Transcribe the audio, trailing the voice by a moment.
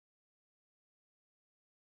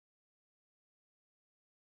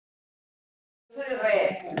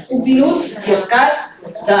Un minut i escàs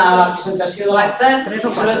de la presentació de l'acte,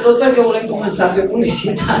 sobretot perquè volem començar a fer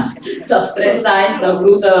publicitat dels 30 anys del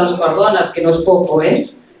grup de Dones per Dones, que no és poco,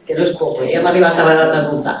 que no és poco, ja hem arribat a l'edat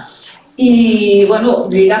adulta. I, bueno,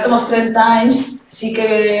 lligat amb els 30 anys, sí que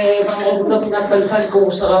vam anat pensant que ho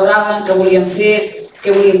celebraven, que volíem fer,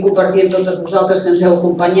 que volíem compartir amb totes vosaltres que ens heu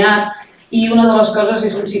acompanyat, i una de les coses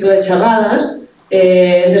és un cicle de xerrades.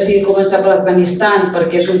 Hem decidit començar per Afganistan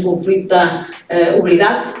perquè és un conflicte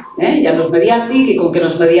oblidat, ja no és mediàtic, i com que no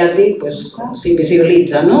és mediàtic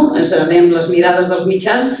s'invisibilitza, no? Ens anem les mirades dels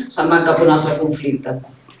mitjans, se'n van cap a un altre conflicte.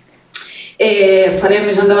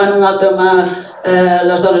 Farem més endavant un altre amb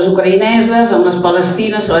les dones ucraïneses, amb les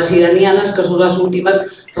palestines, les iranianes, que són les últimes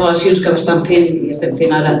relacions que estem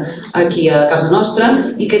fent ara aquí a casa nostra,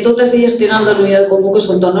 i que totes elles tenen el denominador comú que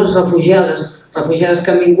són dones refugiades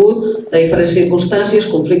que han vingut de diferents circumstàncies,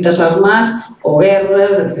 conflictes armats o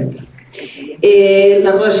guerres, etc.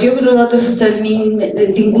 La relació que nosaltres hem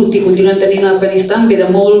tingut i continuem tenint a Afganistan ve de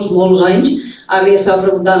molts anys. Ara li estava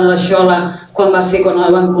preguntant a la Xola quan va ser quan la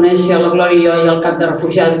van conèixer la Glòria i jo i el cap de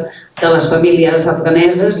refugiats de les famílies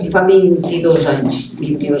afganeses, i fa 22 anys.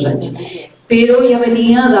 Però ja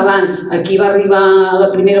venia d'abans. Aquí va arribar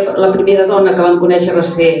la primera dona que van conèixer va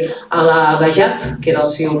ser a la Bajat, que era el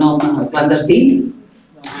seu nom clandestí.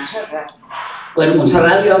 Bueno,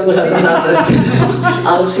 Montserrat li vam posar nosaltres.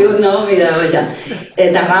 El seu nom era Bajat.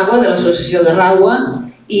 De Raua, de l'associació de Raua,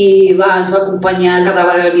 i ens va acompanyar cada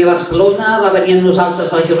vegada que venia a Barcelona, va venir amb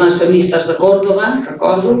nosaltres a les jornades feministes de Còrdova,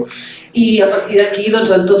 recordo, i a partir d'aquí, amb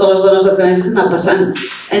totes les dones afganeses que anat passant.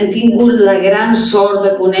 Hem tingut la gran sort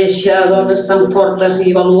de conèixer dones tan fortes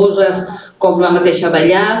i valuoses com la mateixa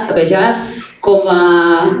Bajat, com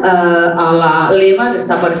a la Lema, que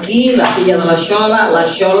està per aquí, la filla de la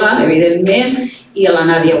Xola, evidentment, i a la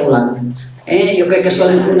Nàdia Golan. Jo crec que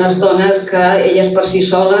són unes dones que elles per si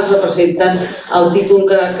soles representen el títol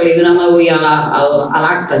que li donem avui a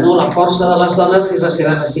l'acte, la força de les dones és la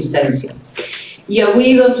seva resistència. I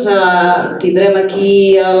avui tindrem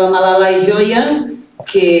aquí a la Malala i Joia,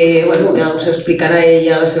 que ja us explicarà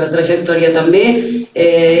ella la seva trajectòria també,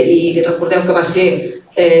 i recordeu que va ser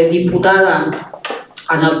diputada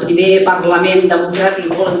en el primer Parlament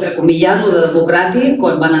democràtic, molt entrecomillant-lo de democràtic,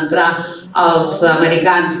 quan van entrar els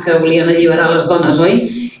americans que volien alliberar les dones, oi?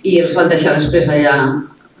 I els van deixar després allà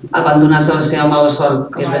abandonats a la seva mala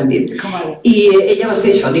sort, que és ben dit. I ella va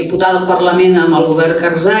ser això, diputada al Parlament amb el govern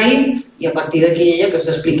Karzai, i a partir d'aquí ella que ens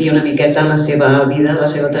expliqui una miqueta la seva vida, la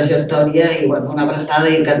seva trajectòria, i una abraçada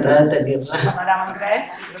i encantada de tenir-la. Parlava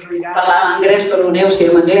anglès? Parlava anglès, perdoneu, sí,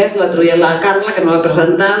 en anglès, la troia la Carla, que no l'ha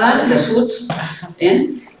presentada, de Suts,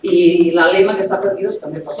 i la Lema, que està per aquí,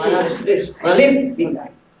 també parlarà després. Vale? Vinga.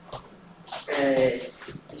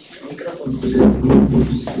 Micròfon.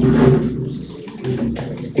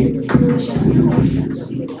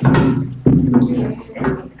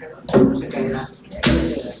 No sé què era.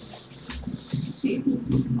 Sí?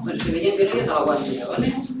 Bueno, si veiem que no, ja te l'aguanto ja, vale?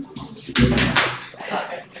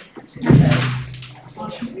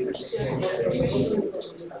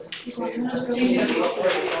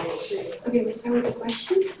 Okay, we start with the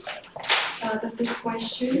questions. The first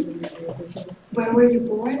question, where were you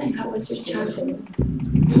born and how was your childhood?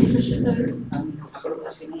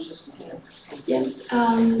 Yes,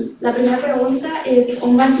 la primera pregunta és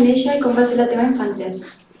on vas néixer i com va ser la teva infantesa?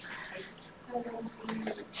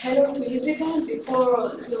 Hello to everyone.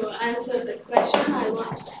 Before to answer the question, I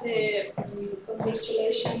want to say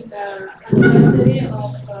congratulations the anniversary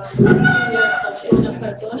of 20 years of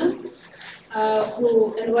Dona,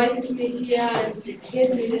 who invited me here and gave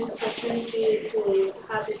me this opportunity to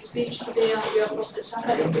have a speech today on behalf of the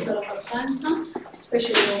suffering people of Afghanistan,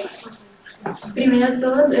 especially women. Primer de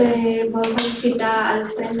tot, vol felicitar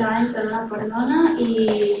els 30 anys de Dona per Dona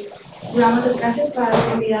i donar moltes gràcies per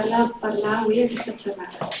convidar-la a parlar avui a aquesta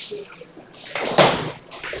xerrada.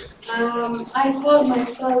 I call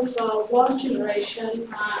myself war generation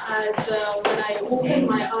as when I open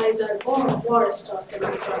my eyes, war started in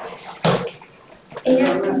Afghanistan. Ella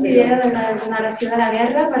es considera de la generació de la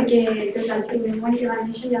guerra perquè des del primer moment que va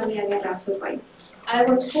néixer ja havia guerra al seu país. I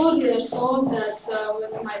was 4 years old that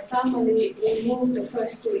when my family we moved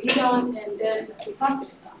first to Iran and then to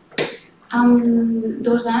Pakistan. Amb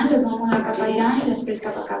 2 anys es va mudar cap a Iran i després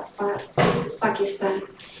cap a Pakistan.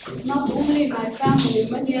 Not only my family,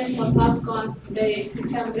 millions of Afghans, they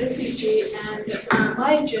became refugees, and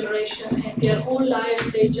my generation in their own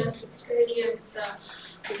life, they just experienced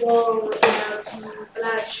war,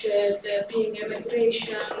 bloodshed, being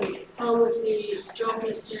immigration, poverty,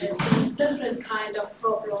 joblessness, and different kind of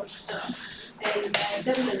problems in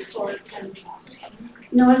different foreign countries.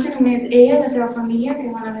 No va ser només ella i la seva família que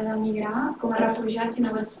van haver d'emigrar com a refugiats,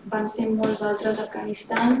 sinó que van ser molts altres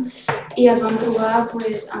afganistans i es van trobar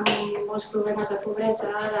amb molts problemes de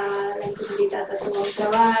pobresa, de la impossibilitat de trobar un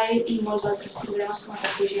treball i molts altres problemes com a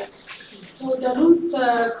refugiats. So the root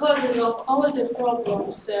causes of all the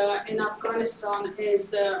problems in Afghanistan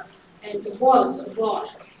is and was war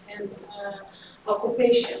and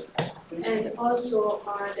occupation, and also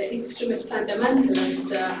the extremist fundamentalists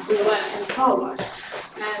who were in power,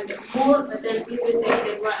 and more than everything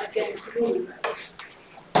they were against immigrants.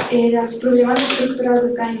 Els problemes estructurals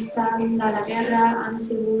d'Afganistan de la guerra han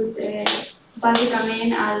sigut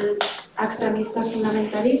bàsicament els extremistes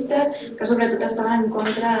fonamentalistes que sobretot estaven en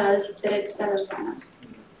contra dels drets de les dones.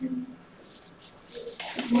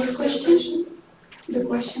 More question? The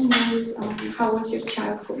question was, how was your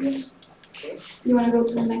childhood? You want to go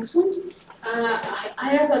to the next one?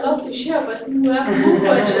 I have a lot to share, but you have more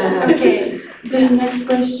questions. Okay, the next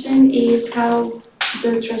question is how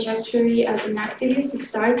the trajectory as an activist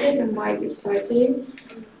started and why you started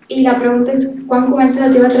it. I la pregunta és quan comença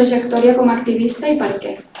la teva trajectòria com a activista i per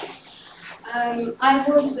què? I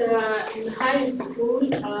was in high school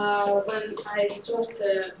when I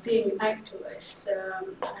started being activist.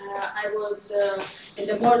 I was in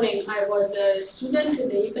the morning I was a student, in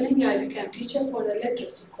the evening I became teacher for the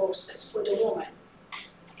literacy courses for the women.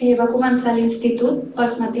 Va començar a l'institut,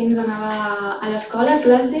 pels matins anava a l'escola, a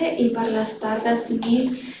classe, i per les tardes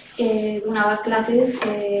nit donava classes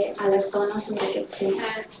a les dones sobre aquests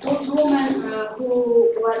temes. Those women who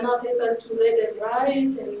were not able to read and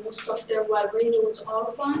write, and most of them were widows,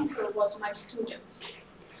 orphans, was my students.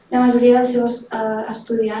 La majoria dels seus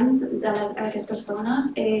estudiants, d'aquestes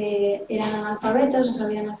dones, eren analfabetes, no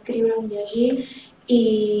sabien escriure ni llegir, i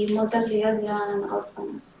moltes d'elles eren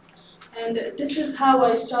òrfanes. And this is how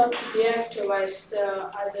I started to be activist,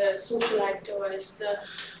 as a social activist.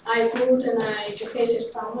 I grew up in an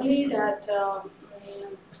educated family that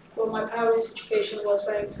for my parents' education was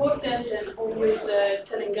very important, and always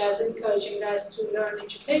telling us, encouraging us to learn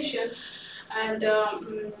education. And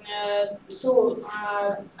so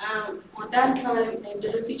on that time in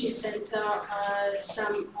the refugee center,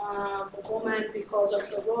 some women, because of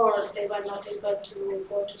the war, they were not able to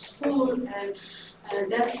go to school, and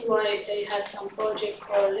that's why they had some project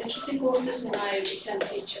for literacy courses, and I became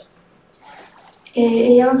teacher.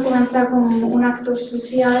 Ella va començar com un actor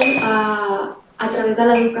social a través de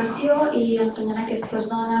l'educació i ensenyant aquestes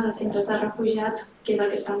dones a centres de refugiats, que és el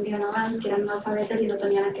que estàvem dient abans, que eren analfabetes i no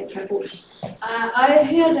tenien aquest recurs. I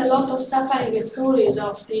heard a lot of suffering stories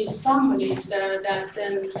of these families that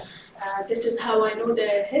then this is how I know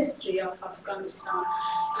the history of Afghanistan.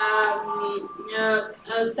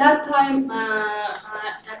 That time,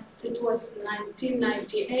 it was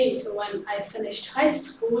 1998 when I finished high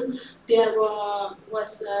school. There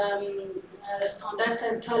was on that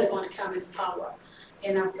time Taliban came in power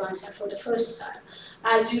in Afghanistan for the first time.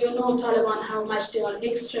 As you know, Taliban, how much they are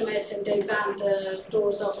extremists, and they banned the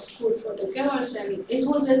doors of school for the girls. And it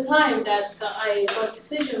was a time that I got a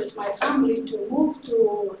decision with my family to move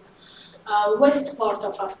to west part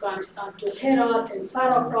of Afghanistan, to Herat in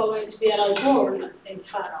Farah province, where I born in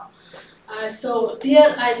Farah. So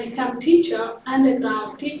there I became teacher,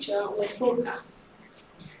 underground teacher with burqa.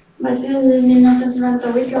 Va ser el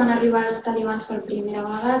 1998 que van arribar els talibans per primera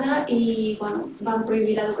vegada i van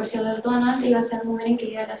prohibir l'educació a les dones, i va ser el moment en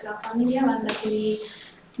què ella i la seva família van decidir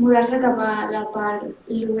mudar-se cap a la part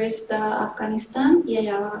l'oest d'Afganistan, i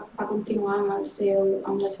allà va continuar amb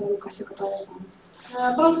la seva educació cap a les dones.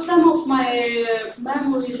 About some of my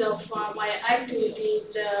memories of my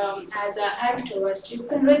activities as an activist, you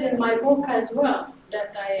can read in my book as well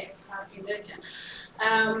that I have written.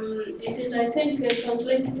 It is, I think,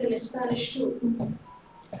 translated in Spanish too.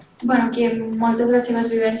 Bueno, que moltes de les seves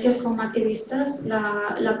vivències com a activistes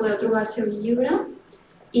la podeu trobar al seu llibre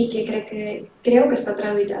i que creu que està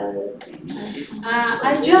traduït al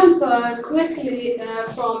I jump quickly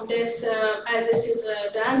from this as it is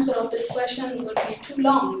the answer of this question would be too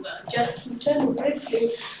long. Just to tell you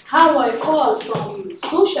briefly how I fall from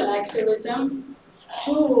social activism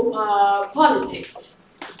to politics.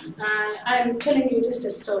 I'm telling you this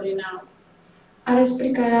story now. Ara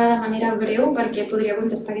explicarà de manera breu, perquè podria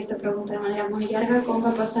contestar aquesta pregunta de manera molt llarga, com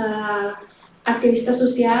va passar d'activista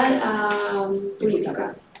social a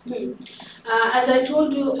política. As I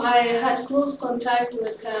told you, I had close contact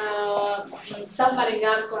with suffering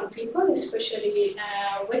Afghan people, especially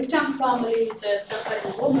victim families,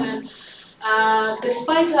 suffering women.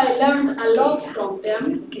 Despite I learned a lot from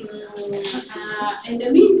them, in the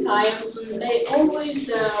meantime, they always,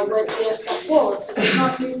 with their support, did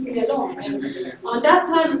not leave me alone. And on that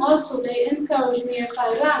time also, they encouraged me if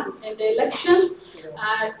I ran in the election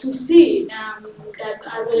to see that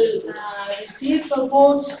I will receive the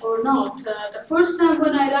votes or not. The first time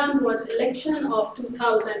when I ran was election of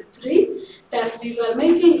 2003, that we were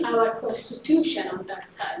making our constitution on that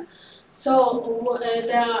time. So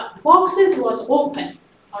the boxes was open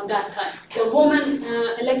on that time. The woman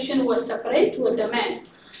election was separate with the men.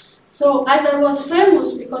 So as I was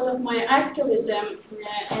famous because of my activism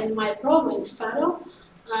in my province, Però,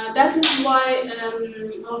 that is why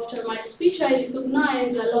after my speech I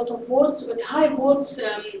recognize a lot of votes, with high votes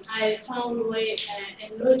I found way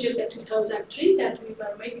in Logic in 2003 that we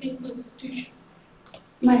were making constitution.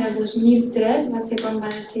 Bé, el 2003 va ser quan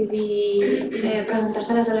va decidir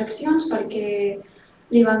presentar-se a les eleccions perquè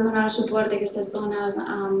li van donar suport a aquestes dones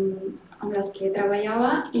amb les que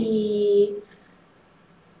treballava i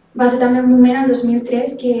va ser també un moment, el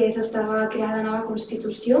 2003, que s'estava creant la nova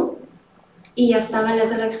Constitució i estaven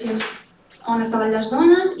les eleccions on estaven les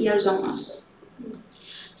dones i els homes.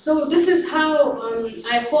 So this is how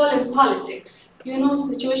I fall in politics. You know,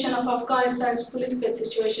 the situation of Afghanistan's political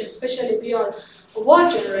situation, especially we are a war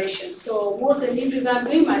generation, so more than everyone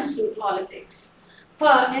we must do politics.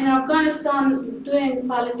 But in Afghanistan, doing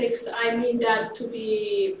politics, I mean that to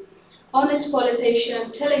be honest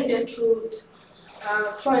politician, telling the truth,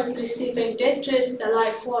 first receiving death threats, the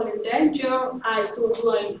life fall in danger, as those who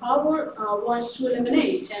are in power wants to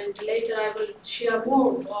eliminate. And later I will share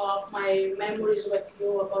more of my memories with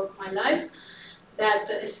you about my life, that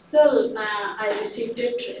still I receive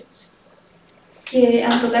death threats. Que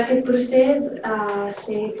en tot aquest procés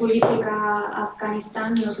ser política a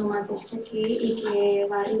Afganistan no és el mateix que aquí i que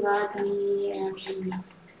va arribar a tenir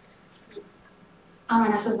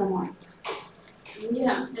amenaces de mort.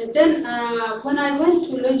 Yeah, and then when I went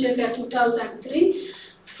to Logic in 2003,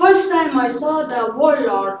 first time I saw the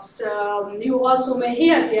warlords, you also may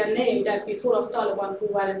hear their name, that before of Taliban who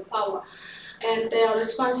were in power, and they are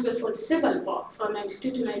responsible for the civil war from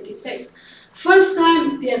 92 to 96. First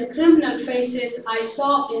time their criminal faces I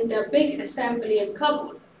saw in the big assembly in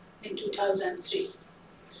Kabul in 2003,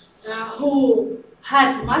 who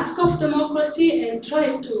had mask of democracy and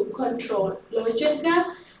tried to control Logic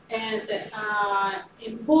and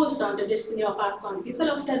imposed on the destiny of Afghan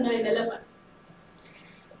people after 9/11.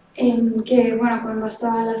 Que quan va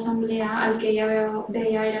estar a l'assemblea el que ja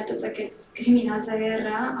veia era tots aquests criminals de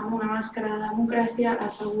guerra amb una màscara de democràcia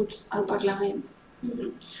asseguts al Parlament.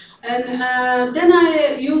 And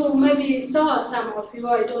then you maybe saw, some of you,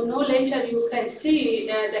 I don't know, later you can see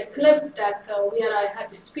the clip that where I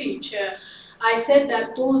had a speech. I said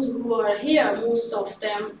that those who are here, most of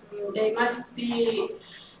them, they must be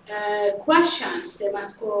questions, they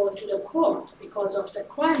must go to the court because of the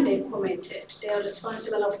crime they committed. They are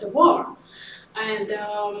responsible of the war. And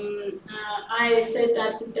I said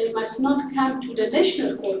that they must not come to the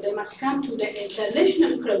national court, they must come to the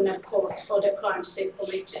international criminal courts for the crimes they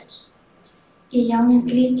committed. I hi ha un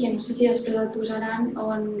clip, que no sé si després el posaran,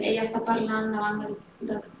 on ella està parlant davant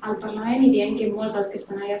del Parlament i dient que molts dels que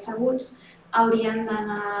estan allà asseguts haurien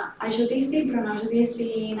d'anar a judici, però no a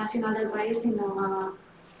judici nacional del país, sinó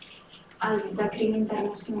al de crim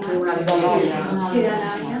internacional. Sí, de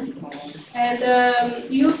l'àrea. And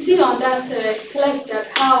you see on that clip that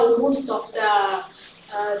how most of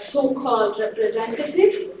the so-called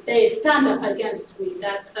representatives, they stand up against me,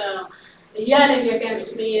 that yelling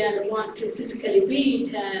against me and want to physically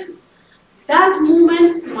beat. And that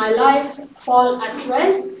moment, my life fall at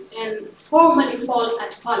risk and formally fall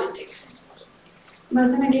at politics. Va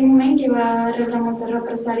ser en aquell moment que va rebre moltes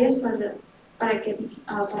represàlies per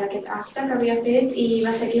aquest acte que havia fet i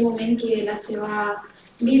va ser aquell moment que la seva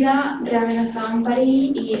vida realment estava en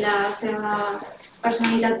perill i la seva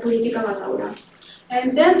personalitat política va caure.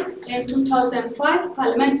 And then in 2005,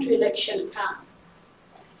 parliamentary election came.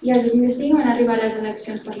 I el 2005 van arribar les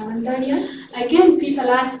eleccions parlamentàries. Again, people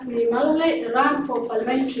asked me, Malala ran for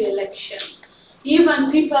parliamentary election. Even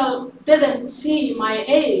people didn't see my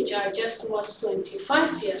age, I just was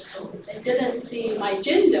 25 years old. They didn't see my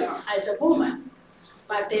gender as a woman.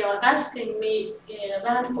 But they are asking me,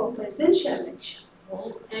 ran for presidential election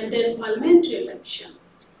and then parliamentary election.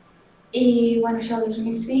 I això, el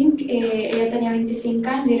 2005, ella tenia 25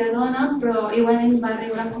 anys i era dona, però igualment va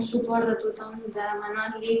rebre molt suport de tothom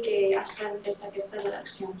demanant-li que es presentés a aquestes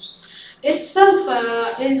eleccions. Itself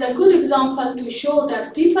is a good example to show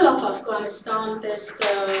that people of Afghanistan, this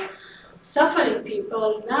suffering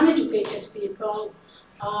people, non-educated people,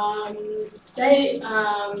 they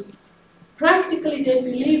practically they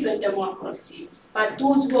believe in democracy. But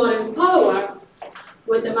those who are in power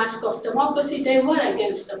with the mask of democracy, they were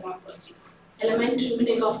against democracy. Elementary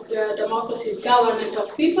meaning of democracy is government of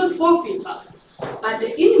people for people. But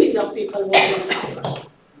the enemies of people were in power.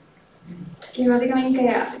 Que bàsicament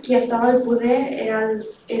qui estava al poder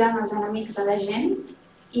eren els enemics de la gent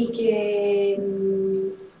i que...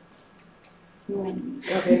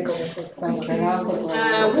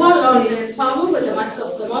 Warlords in power with the mask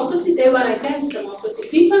of democracy, they were against democracy.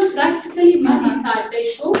 People practically many times they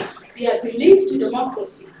show their belief to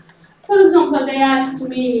democracy. For example, they asked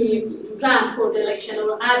me run for the election,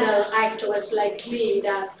 or other activists like me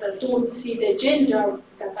that don't see the gender,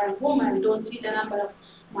 that I'm woman, don't see the number of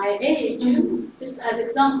my age. Just as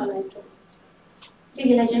example, I told. Sí,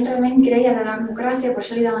 que la gent realment creia en la democràcia, per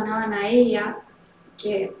això li demanaven a ella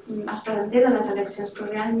que es presentés a les eleccions, però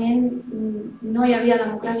realment no hi havia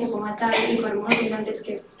democràcia com a tal i per molt que intentés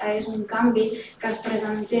que és un canvi, que es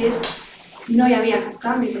presentés, no hi havia cap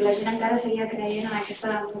canvi, però la gent encara seguia creient en aquesta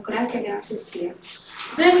democràcia que no existia.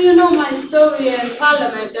 Then you know my story in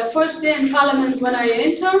Parliament. The first day in Parliament when I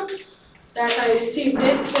entered, that I received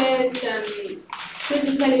death threats and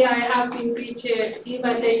physically I have been beaten.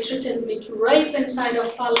 Even they threatened me to rape inside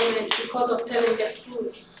of Parliament because of telling the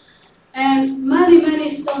truth. And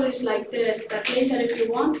many stories like this that later, if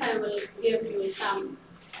you want, I will give you some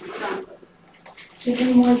examples. Jo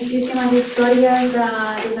tinc moltíssimes històries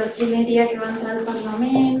des del primer dia que va entrar al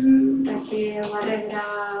Parlament, de que va rebre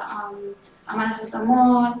amenaces de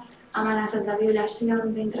mort, amenaces de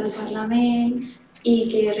violacions dintre del Parlament i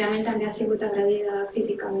que realment també ha sigut agredida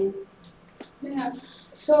físicament. Yeah.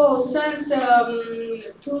 So since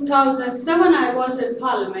 2007 I was in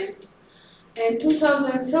Parliament. In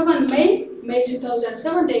 2007, May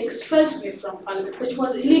 2007, they expelled me from Parliament, which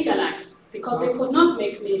was an illegal act because they could not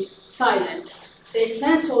make me silent. They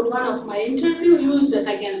censored one of my interviews, used it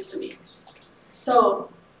against me. So,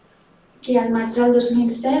 que al maig del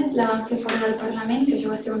 2007 la van fer fora del Parlament, que això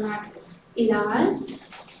va ser un acte il·legal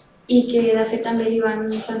i que de fet també li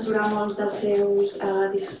van censurar molts dels seus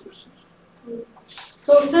discursos.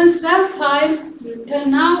 So since that time till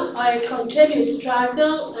now, I continue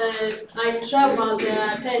struggle. I traveled,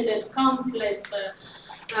 attended countless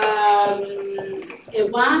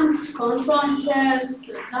events, conferences,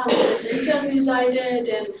 countless interviews I did,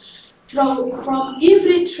 and from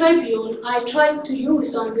every tribune I tried to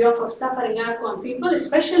use on behalf of suffering Afghan people,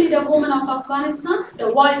 especially the women of Afghanistan, the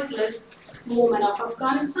voiceless women of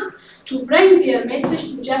Afghanistan, to bring their message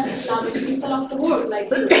to just Islamic people of the world like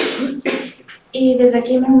you. I des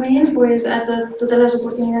d'aquell moment, a totes les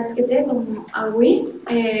oportunitats que té, com avui,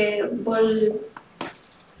 vol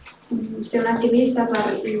ser un activista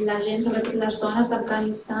per la gent, sobretot les dones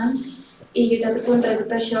d'Afganistan, i lluitar contra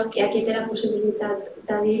tot això, que aquí té la possibilitat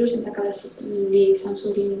de dir-ho sense que li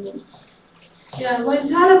censuri ningú. Yeah, when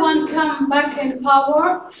Taliban came back in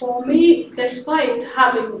power, for me, despite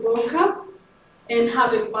having burqa and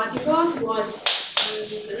having bodyguard, was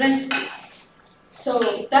risky. So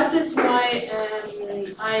that is why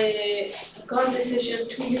I got decision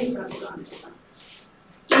to leave Afghanistan.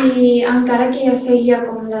 I encara que ja seguia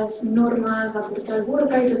com les normes de portar el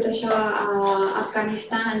burca i tot això a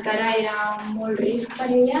Afganistan, encara era molt risc per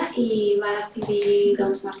ella i va decidir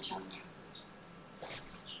doncs marxar.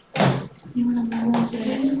 You want to move on to the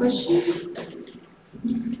next question?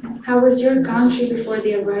 How was your country before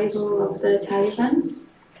the arrival of the Talibans?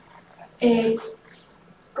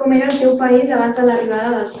 Com era el teu país abans de l'arribada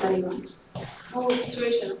dels talibans? Whole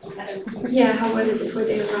situation. Yeah, how was it before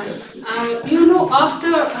they arrived? You know, after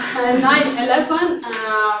 9/11,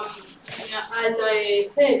 as I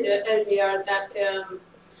said earlier, that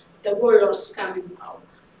the warlords come in power.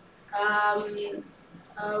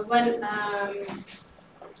 When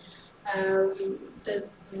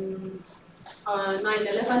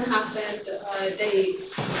 9/11 happened, the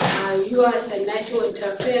US and NATO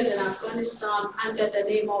interfered in Afghanistan under the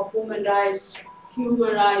name of women's rights,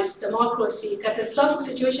 human rights, democracy. Catastrophic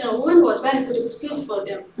situation of women was very good excuse for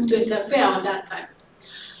them to interfere on that time.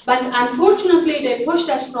 But unfortunately, they pushed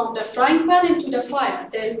us from the frying pan into the fire.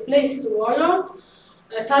 They replaced the warlord,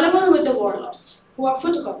 Taliban with the warlords, who are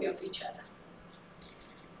photocopy of each other.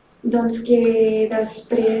 Doncs que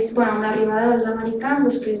després, amb l'arribada dels americans,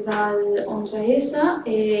 després del 11S,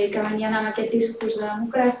 que venien amb aquest discurs de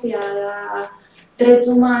democràcia, de drets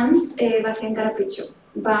humans, va ser encara pitjor.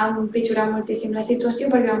 Va empitjorar moltíssim la situació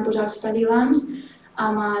perquè van posar els talibans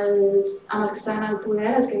amb els que estaven al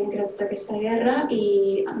poder, els que havien creat tota aquesta guerra,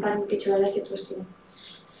 i van empitjorar la situació.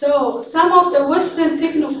 So, some of the Western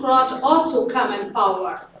technocrats also come in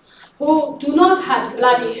power, who do not have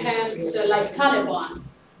bloody hands like Taliban.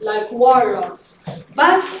 like warlords,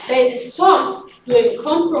 but they start doing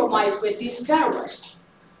compromise with these terrorists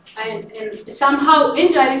and somehow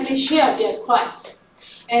indirectly share their crimes.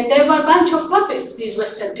 And they were a bunch of puppets, these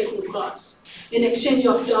Western technocrats. In exchange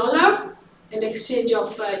of dollar, in exchange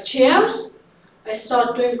of chairs, I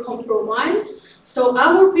start doing compromise. So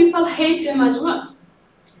our people hate them as well.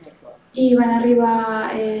 I van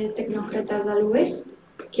arribar tecnòcrates de l'oest,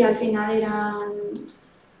 que al final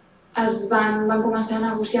van començar a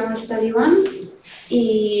negociar amb els talibans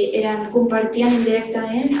i compartien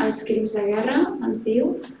indirectament els crims de guerra, ens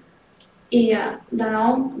diu, i de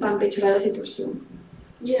nou va empitjorar la situació.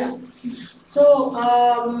 Yeah. So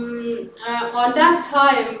on that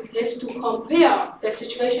time, if to compare the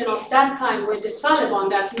situation of that time with the Taliban,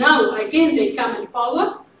 that now again they come in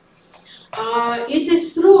power, it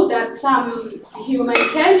is true that some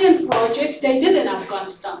humanitarian project they did in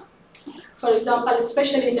Afghanistan. For example,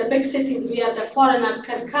 especially in the big cities where the foreigner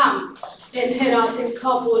can come, in Herat, in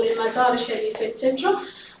Kabul, in Mazar Sharif, etc.,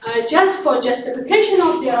 just for justification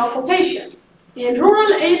of their occupation. In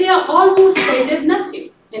rural area, almost they did nothing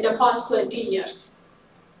in the past 20 years.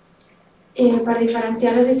 Per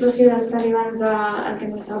diferenciar la situació dels talibans del que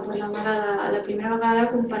ens estava parlant ara la primera vegada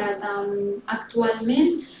comparat amb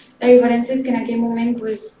actualment, la diferència és que en aquell moment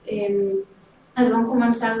es van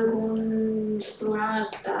començar alguns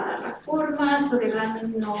programes de reformes, però que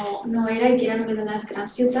realment no era i que eren només a les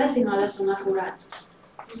grans ciutats i no a les zones rurals.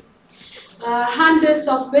 Hundreds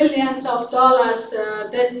of billions of dollars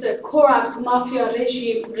this corrupt mafia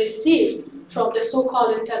regime received from the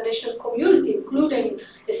so-called international community, including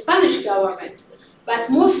the Spanish government. But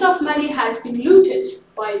most of money has been looted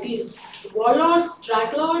by these warlords,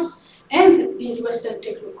 drug lords, and these Western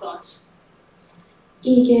technocrats.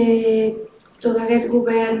 I que tot aquest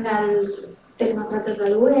govern dels tecnòcrates de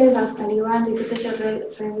l'oest, els talibans i tot això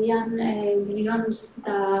rebien milions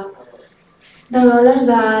de dòlars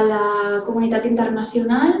de la comunitat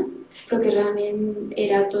internacional, però que realment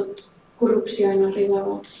era tot corrupció i no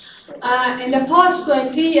arribava. In the past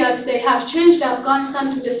 20 years, they have changed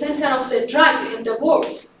Afghanistan to the center of the drug in the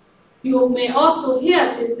world. You may also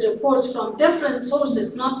hear these reports from different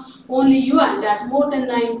sources, not only UN, that more than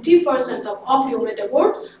 90% of opium in the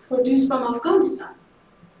world produced from Afghanistan.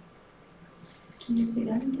 Can you say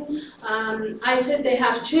that again? I said they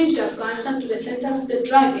have changed Afghanistan to the center of the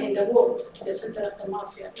drug in the world, to the center of the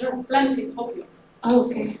mafia, drug, planting opium.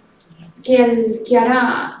 Ok. Que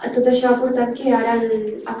ara, tot això ha portat que ara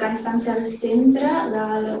Afganistan sigui el centre de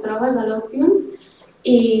les drogues, de l'òpium,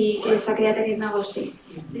 i que s'ha creat aquest negoci.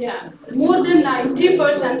 Yeah, more than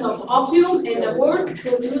 90% of opium in the world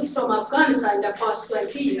produced from Afghanistan in the past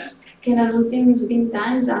 20 years. Que en els últims 20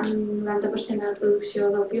 anys, el 90% de la producció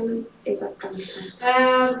d'òpium és Afganistan.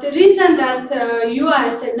 The reason that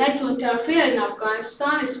US and NATO interfere in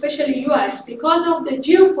Afghanistan, especially US, because of the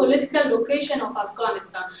geopolitical location of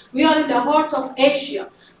Afghanistan. We are in the heart of Asia.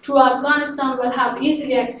 Through Afghanistan will have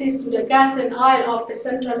easily access to the gas and oil of the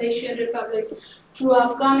Central Asian republics. Through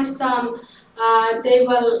Afghanistan, they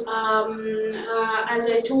will, as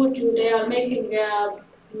I told you, they are making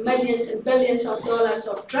millions and billions of dollars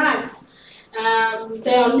of drug.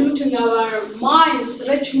 They are looting our mines,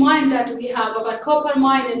 rich mine that we have. Our copper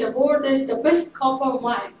mine in the world is the best copper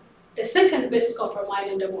mine, the second best copper mine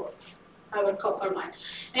in the world, our copper mine.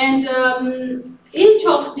 And each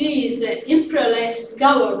of these imperialist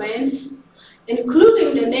governments,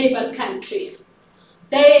 including the neighbor countries,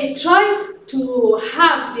 they try to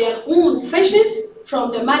have their own fishes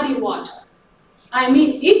from the muddy water. I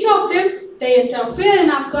mean, each of them, they interfere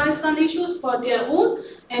in Afghanistan issues for their own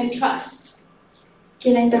interests.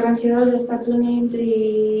 Que la intervenció dels Estats Units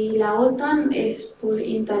i la OTAN és per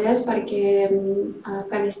interès perquè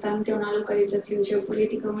Afganistan té una localització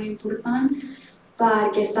geopolítica molt important,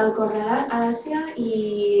 perquè està al cor de l'Àsia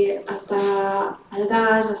i està el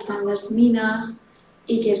gas, estan les mines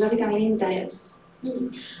i que és bàsicament interès.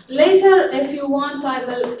 Later, if you want, I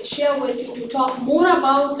will share with you to talk more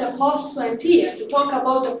about the past 20 years, to talk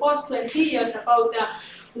about the past 20 years, about the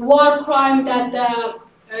war crime that the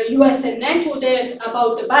US and NATO did,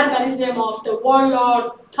 about the barbarism of the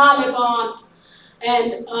warlord, Taliban,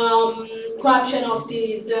 and corruption of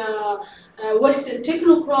these Western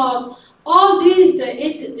technocrats. All these,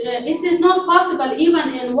 it is not possible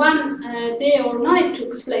even in one day or night to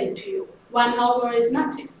explain to you. 1 hour is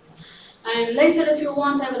nothing. And later, if you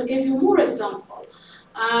want, I will give you more examples.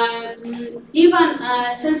 Even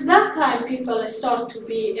since that time, people start to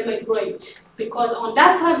be immigrate, because on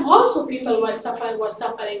that time also people were suffering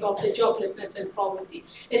of the joblessness and poverty,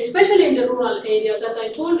 especially in the rural areas. As I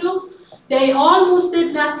told you, they almost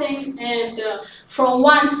did nothing, and from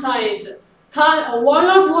one side,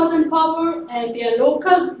 warlord was in power, and the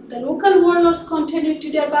local warlords continued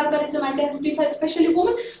to their barbarism against people, especially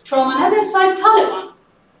women. From another side, Taliban.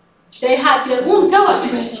 They had their own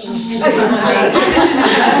government.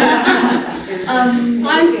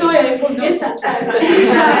 I'm sorry, I forget sometimes.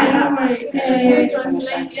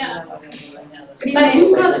 Translate, yeah. But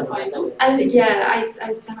you got the point. Yeah,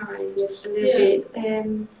 I summarized it a little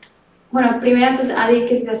bit. Bueno, primer de tot, ha dit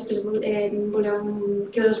que si després voleu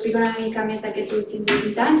que us expliqui una mica més d'aquests últims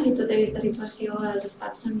 20 anys i tota aquesta situació dels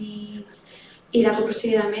Estats Units i la corrupció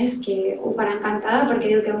i de més, que ho farà encantada perquè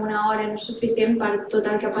diu que en una hora no és suficient per tot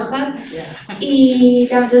el que ha passat. I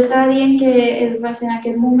que ens estava dient que va ser en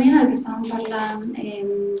aquest moment el que estàvem parlant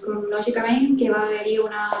cronològicament, que va haver-hi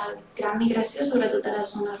una gran migració, sobretot a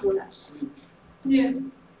les zones rurals. Yeah.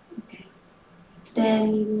 Okay. Then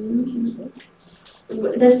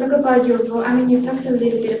let's talk about your role. I mean, you talked a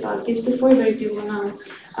little bit about this before, but do you want to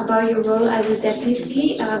about your role as a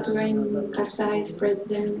deputy during Karzai's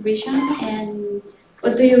president regime, and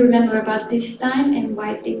what do you remember about this time and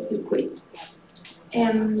why did you quit?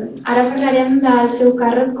 Ara parlarem del seu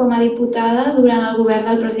càrrec com a diputada durant el govern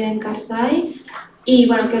del president Karzai i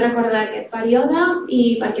què recorda d'aquest període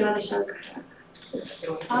i per què va deixar el càrrec.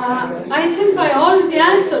 I think I already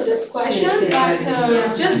answered this question,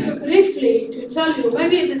 but just briefly to tell you,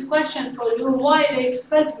 maybe this question for you, why they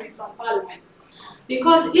expelled me from parliament.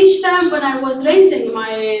 Because each time when I was raising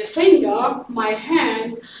my finger, my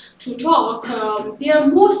hand to talk,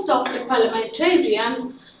 most of the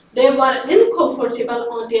parliamentarians, they were uncomfortable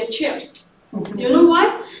on their chairs. You know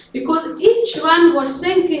why? Because each one was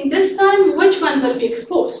thinking this time which one will be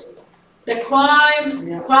exposed. The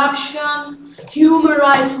crime, corruption, human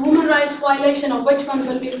rights violation of which one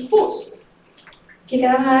will be exposed. Que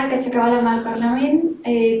cada vegada que aixecava la mà al Parlament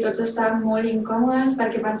tots estaven molt incòmodes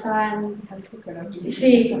perquè pensaven a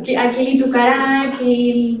qui li tocarà,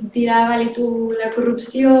 qui dirà la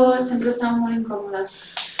corrupció, sempre estaven molt incòmodes.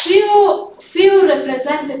 Few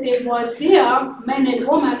representatives was here, men and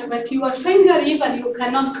women, but your finger even you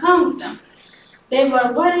cannot count them. They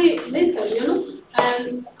were very little, you know.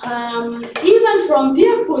 And even from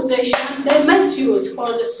their position, they misuse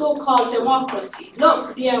for the so-called democracy.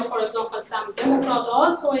 Look, here, for example, some Democrats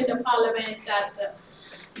also in the parliament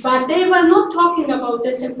but they were not talking about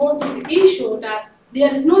this important issue that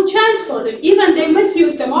there is no chance for them. Even they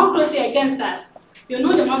misuse democracy against us. You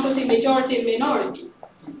know, democracy, majority and minority.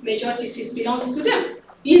 Majority seats belongs to them.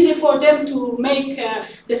 Easy for them to make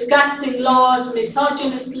disgusting laws,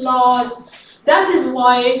 misogynist laws. That is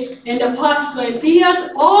why in the past 20 years,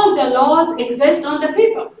 all the laws exist on the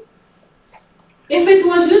paper. If it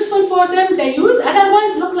was useful for them, they use,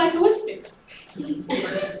 otherwise look like a waste paper. You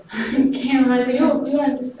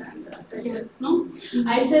understand that, I said, no?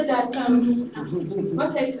 I said that,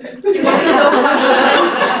 what I said?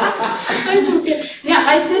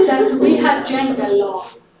 I said that we had jungle law.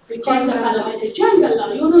 We changed the parliament, jungle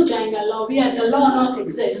law, you know jungle law, where the law not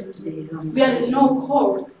exist, there is no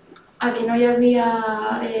court. Que no hi havia...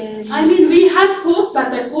 I mean, we had court, but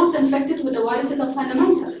the court infected with the viruses of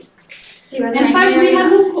fundamentalists. In fact, we have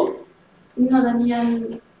no court. No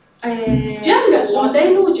tenien... Jungle law,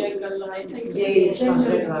 they know jungle law, I think. Lleis.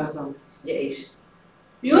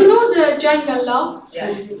 You know the jungle law?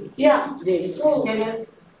 Yes. Yeah. So,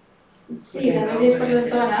 sí, de les lleis per les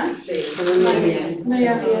dones. No hi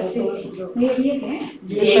havia, sí. No hi havia què?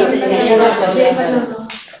 Llei per les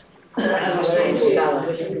dones.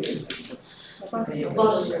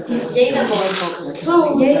 Bosc. Llei de bosc.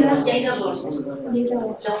 Llei de bosc.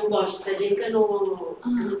 D'un bosc, de gent que no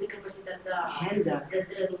té capacitat de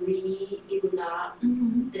traduir i donar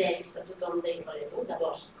drets a tothom d'igualment, de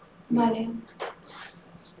bosc. Vale.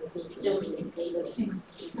 Ja ho estic, sí.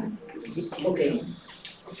 Ok.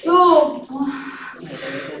 So,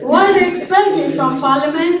 why they expelled me from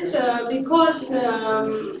parliament? Because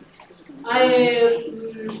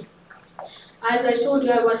as I told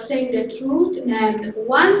you, I was saying the truth, and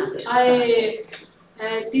once I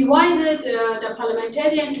divided the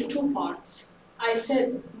parliamentarian into two parts. I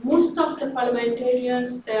said most of the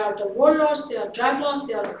parliamentarians, they are the warlords, they are drug lords,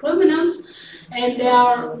 they are the criminals, and they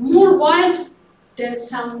are more wild than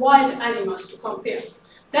some wild animals to compare.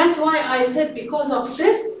 That's why I said because of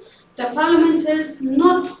this, the parliament is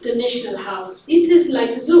not the national house. It is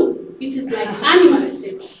like zoo. It is like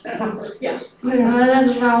animalistic. Yeah. Bueno, una de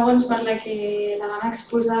les raons per la que la van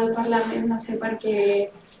expulsar del Parlament va ser perquè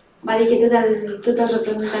va dir que tots els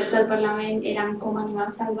representants del Parlament eren com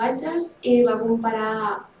animals salvatges i va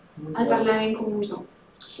comparar el Parlament com un zoo.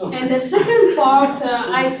 And the second part,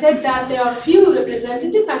 I said that there are few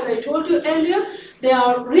representatives, as I told you earlier, they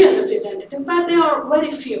are real representatives, but they are very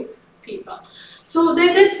few. people. So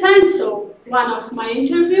they did censor one of my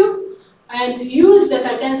interview and used it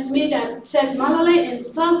against me that said Malala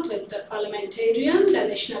insulted the parliamentarian, the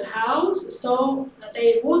National House, so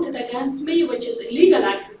they voted against me, which is illegal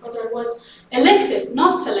act because I was elected,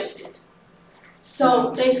 not selected.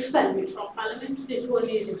 So they expelled me from parliament. It was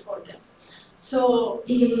easy for them. So,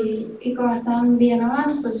 I com estàvem dient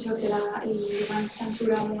abans, doncs això que van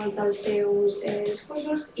censurar molts dels seus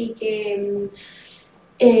discursos i que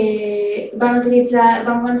van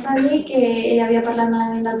començar a dir que ella havia parlat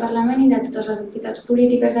malament del Parlament i de totes les entitats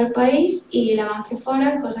polítiques del país i la van fer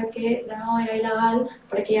fora, cosa que de nou era il·legal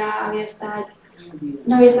perquè ja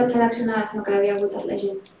no havia estat seleccionada, sinó que l'havia votat la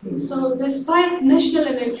gent. So, despite national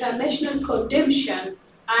and international condemnation,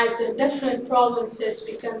 as in different provinces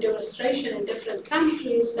become demonstration in different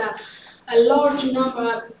countries, that a large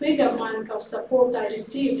number, big amount of support I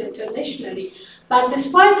received internationally. But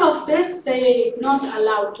despite of this, they not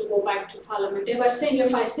allowed to go back to parliament. They were saying,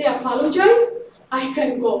 if I say apologize, I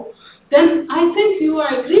can go. Then I think you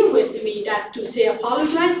agree with me that to say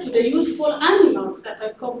apologize to the useful animals that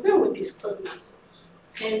I compare with these criminals.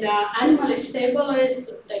 And animal stable is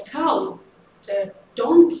the cow, the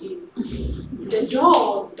donkey, the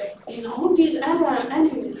dog, all these other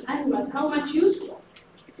animals, how much useful?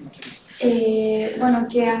 Bueno,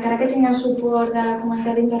 que encara que tenia el suport de la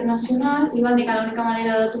comunitat internacional, li van dir que l'única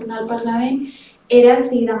manera de tornar al Parlament era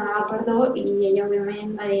si demanava perdó i ella,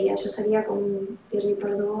 òbviament, va dir que això seria com dir-li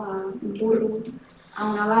perdó a un burro,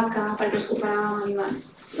 a una vaca, perquè els comparava amb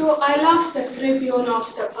animals. So I lost the tribune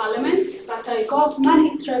of the Parliament, but I got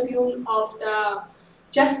many tribune of the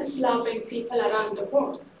justice-loving people around the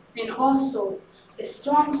world, and also the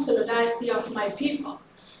strong solidarity of my people.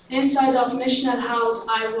 Inside of National House,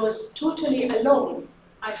 I was totally alone.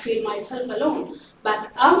 I feel myself alone. But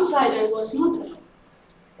outside, I was not alone.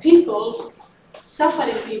 People,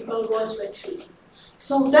 suffering people, was with me.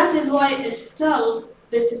 So that is why still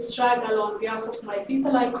this struggle on behalf of my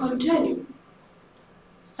people, I continue.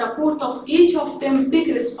 Support of each of them, big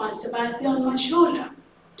responsibility on my shoulder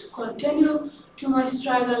to continue to my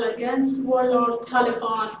struggle against warlord,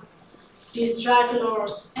 Taliban, these drug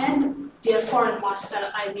lords, and their foreign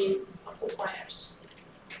master, occupiers.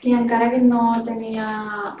 I encara que no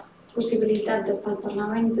tenia possibilitat d'estar al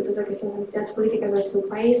Parlament i totes aquestes entitats polítiques del seu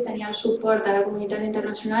país, tenia el suport de la comunitat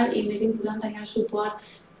internacional i, més important, tenia el suport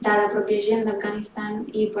de la pròpia gent d'Afganistan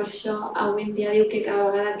i per això avui en dia diu que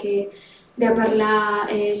cada vegada que ve a parlar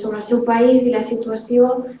sobre el seu país i la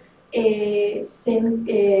situació sent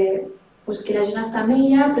que la gent està amb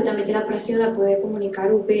ella, però també té la pressió de poder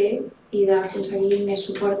comunicar-ho bé i d'aconseguir més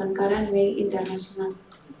suport encara a nivell internacional.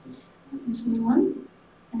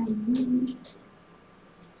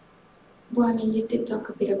 Well, I mean, you did talk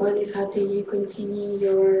a bit about this. How do you continue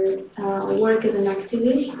your work as an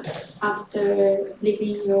activist after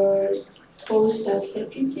leaving your post as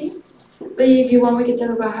deputy? But if you want, we can talk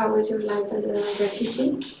about how was your life as a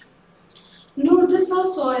refugee. No, this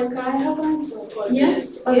also I have answered for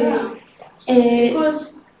yes? this. Okay. Yeah.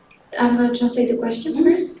 Because I'm going to translate the question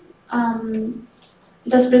first.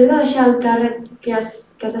 Després de deixar el càrrec que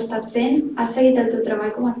has estat fent, has seguit el teu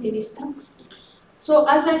treball com a activista? So,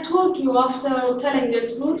 as I told you, after telling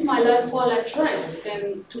the truth, my life was at risk.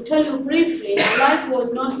 And to tell you briefly, my life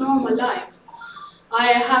was not normal life. I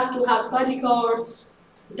have to have bodyguards.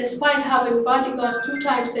 Despite having bodyguards, 2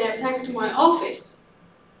 times they attacked my office.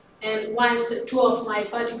 And once 2 of my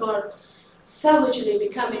bodyguards savagely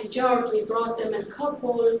became injured, we brought them in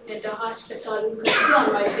couple in the hospital. You can see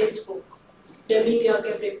on my Facebook, the media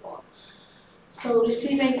gave report. So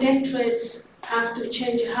receiving death threats, have to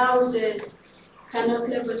change houses, cannot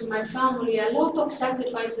live with my family, a lot of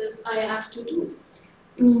sacrifices I have to do.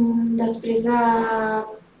 Després de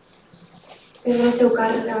perdre el seu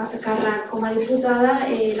càrrec com a diputada,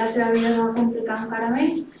 la seva vida es va complicar encara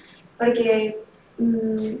més perquè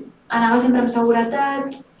anava sempre amb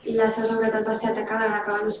seguretat, la seva seguretat va ser atacada en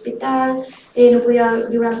acabar a l'hospital, no podia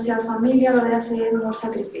viure amb la seva família, va haver de fer molts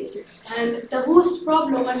sacrificis. And the most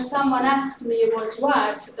problem, if someone asked me was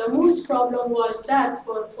what, the most problem was that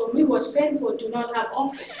for me was painful to not have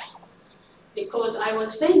office. Because I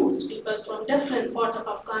was famous, people from different parts of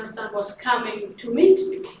Afghanistan was coming to meet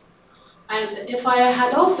me. And if I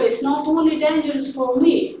had office, not only dangerous for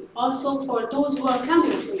me, also for those who are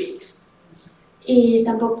coming to meet. I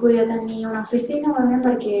tampoc podia tenir una oficina, òbviament,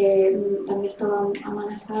 perquè també estava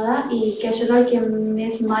amenaçada i que això és el que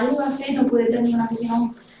més mal li va fer, no poder tenir una oficina on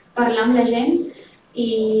parlar amb la gent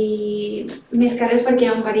i més que res perquè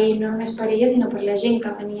era un perill, no només per ella, sinó per la gent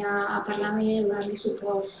que venia a parlar amb ella i donar-li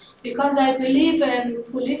suport. Because I believe in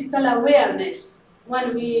political awareness.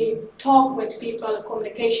 when we talk with people,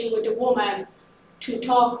 communication with the woman, to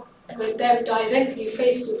talk with them directly,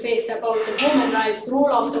 face to face, about the woman rights, the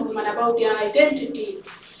role of the woman, about their identity,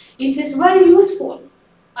 it is very useful.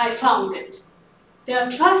 I found it. They are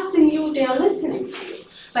trusting you, they are listening to you.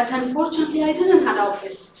 But unfortunately, I didn't have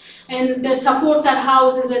office. And the supported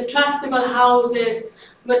houses and trustable houses,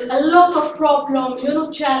 with a lot of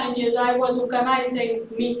problems, challenges. I was organizing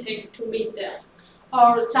meeting to meet them.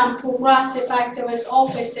 Or some progressive activist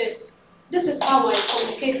offices. This is how I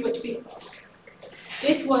communicate with people.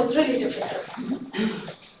 It was really difficult.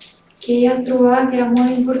 Que ella trobava que era molt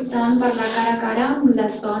important parlar cara a cara amb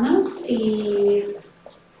les dones i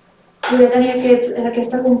poder tenir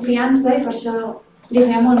aquesta confiança, i per això li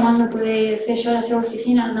feia molt mal no poder fer això a la seva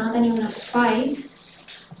oficina, no tenir un espai,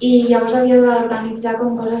 i llavors havia d'organitzar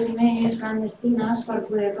com coses més clandestines per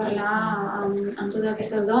poder parlar amb totes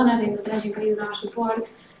aquestes dones i amb tota la gent que li donava suport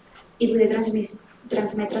i poder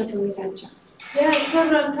transmetre el seu missatge. Yeah,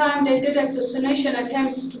 several times they did assassination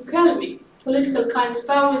attempts to kill me, political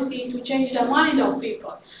conspiracy to change the mind of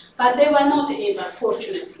people, but they were not able,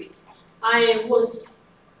 fortunately. I was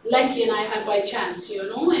lucky and I had by chance,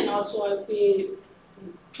 and also I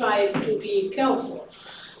tried to be careful.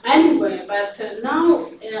 Anyway, but now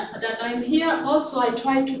that I'm here, also I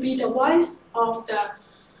try to be the voice of the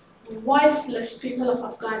voiceless people of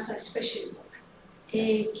Afghanistan, especially.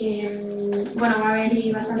 Va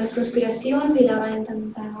haver-hi bastantes conspiracions i la van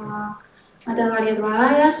intentar matar diverses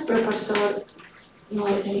vegades, però per sort no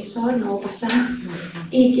va tenir sort, no va passar.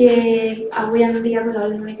 I que avui en dia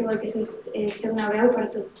l'únic que vol que és ser una veu per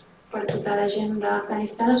tota la gent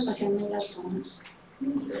d'Afganistan, especialment les dones.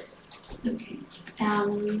 Okay.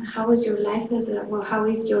 How is your life as a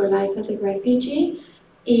refugee?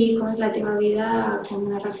 I com és la teva vida com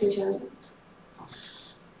una refugiada?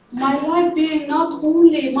 My life being not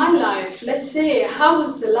only my life, let's say, how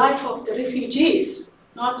is the life of the refugees?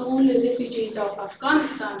 Not only refugees of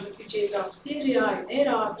Afghanistan, refugees of Syria and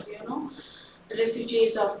Iraq, the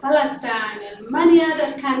refugees of Palestine and many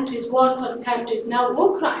other countries, war-torn countries, now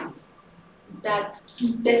Ukraine. That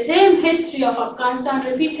the same history of Afghanistan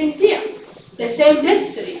repeating there, the same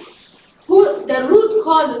history. The root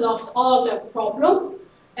causes of all the problem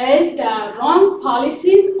is the wrong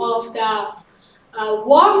policies of the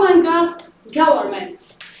warmonger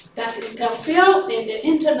governments that interfere in the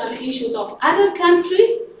internal issues of other countries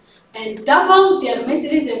and double their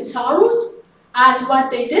miseries and sorrows as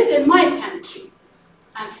what they did in my country,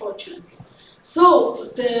 unfortunately. So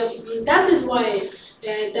that is why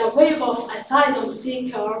the wave of asylum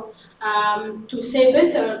seeker, to say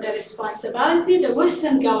better, the responsibility the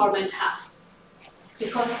Western government have.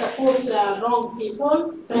 Because support the wrong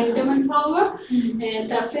people, bring them in power, and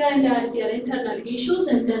interfere in their internal issues,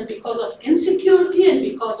 and then because of insecurity and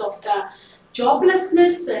because of the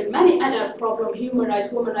joblessness and many other problems, human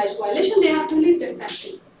rights, women rights violation, they have to leave the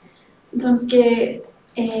country. Doncs que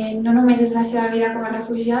no només és la seva vida com a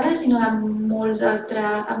refugiada, sinó de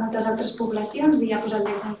moltes altres poblacions, i ja ha posat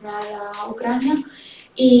l'exemple d'Ucrània,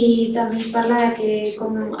 i també ens parla que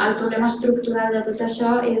el problema estructural de tot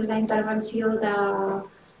això és la intervenció de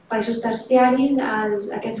països terciaris a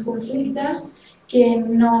aquests conflictes que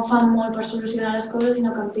no fan molt per solucionar les coses,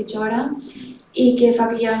 sinó que empitjoren, i que fa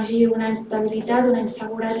que hi hagi una instabilitat, una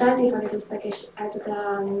inseguretat, i fa que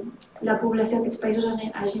tota la població d'aquests països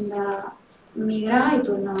hagin de migrar i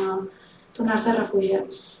tornar-se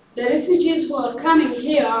refugiats. The refugees who are coming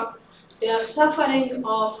here, they are suffering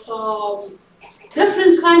of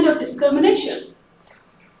different kind of discrimination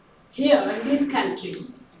here in these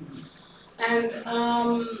countries. And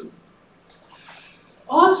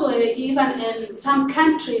also even in some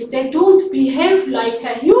countries, they don't behave like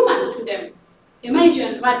a human to them.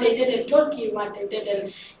 Imagine what they did in Turkey, what they did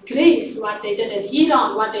in Greece, what they did in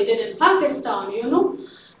Iran, what they did in Pakistan,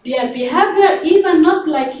 Their behavior even not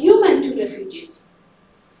like human to refugees.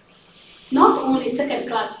 Not only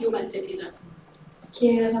second-class human citizens.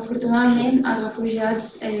 Que desafortunadament els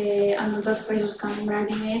refugiats en tots els països que han nombrat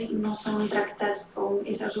i més no són tractats com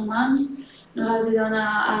éssers humans, no se'ls dona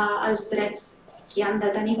els drets que han de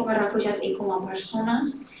tenir com a refugiats i com a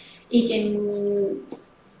persones, i que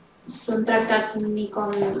són tractats ni com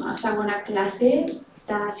a segona classe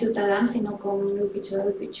de ciutadans, sinó com el pitjor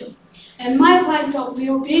del pitjor. In my point of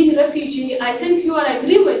view, being refugee, I think you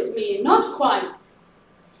agree with me, not crime.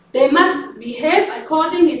 They must behave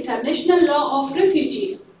according to international law of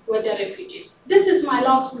refugee with the refugees. This is my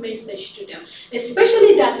last message to them,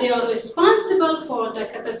 especially that they are responsible for the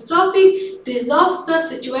catastrophic disaster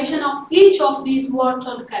situation of each of these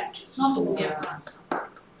war-torn countries, not only Afghanistan.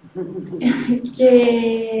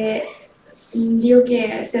 Que diu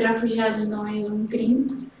que ser refugiat no és un crim,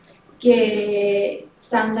 que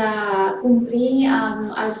s'han de complir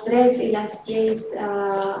amb els drets i les lleis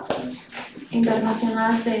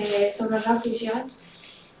internacionals sobre els refugiats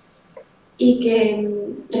i que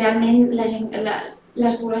realment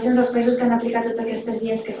les poblacions dels països que han aplicat totes aquestes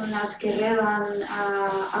lleis, que són els que reben,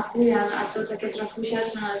 acullen a tots aquests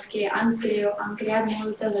refugiats, són els que han creat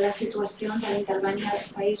moltes de les situacions a l'intervenir als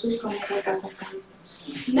països, com és el cas d'Afganistan.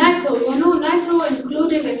 NATO, NATO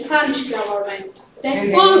including the Spanish government, they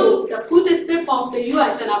followed the footsteps of the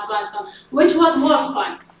US in Afghanistan, which was war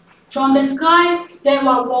crime. From the sky, they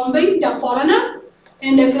were bombing the foreigner.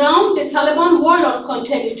 In the ground, the Taliban warlord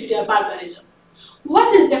continued to their barbarism.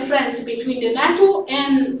 What is the difference between the NATO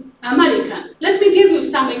and American? Let me give you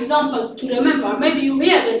some example to remember. Maybe you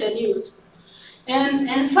heard in the news. In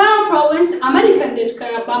Però province, American did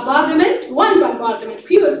bombardment, one bombardment,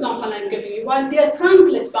 few examples I'm giving you, while they're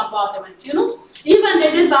countless bombardment, Even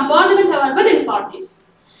they did bombardment our wedding parties.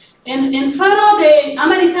 In Però, the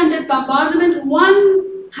American did bombardment,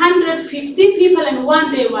 150 people in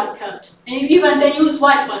one day were killed. And even they used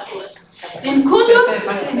white phosphorus. In Kunduz,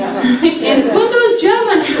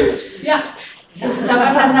 German troops, yeah. S'està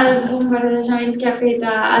parlant dels bombardejaments que ha fet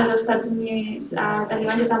als Estats Units,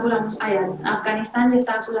 talibans, està posant allà, a Afganistan, i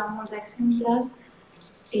està posant molts exemples.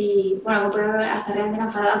 I, com podeu veure, està realment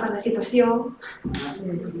enfadada per la situació.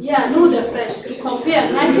 Yeah, no difference to compare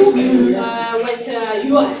NATO with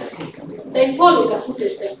US. They follow the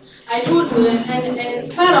footsteps. I told you, in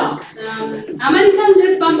Però, American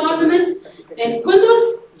did bombardment, in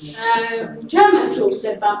Kunduz, German troops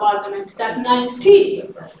did bombardment, that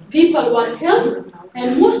 19 people were killed,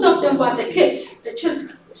 and most of them were the kids, the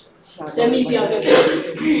children. The media will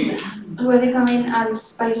Bàsicament,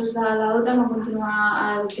 els països de l'OTAN van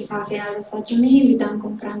continuar el que estava fent als Estats Units, i tant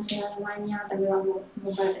com França i Alemanya també van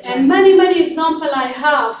bombardejar. And many examples I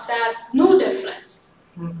have that no difference.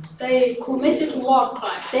 They committed war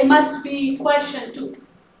crime. They must be questioned too.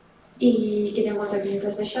 I que té molts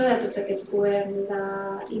exemples d'això, de tots aquests governs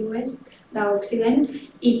d'Occident,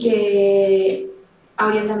 i que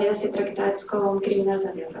haurien també de ser tractats com criminals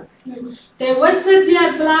de guerra. They wasted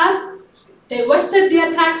their blood, they wasted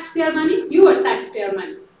their taxpayer money, your taxpayer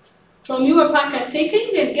money. From your pocket taking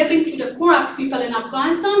and giving to the corrupt people in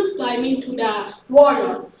Afghanistan, I mean to the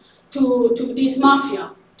warlord, to this mafia,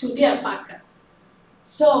 to their pocket.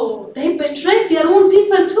 So they betrayed their own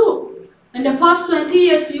people too. In the past 20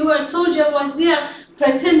 years, your soldier was there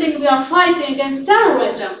pretending we are fighting against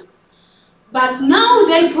terrorism. But now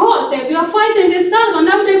we are fighting against Taliban,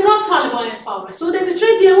 now they brought Taliban in power. So they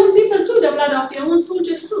betrayed their own people too, the blood of their own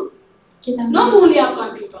soldiers too. Not only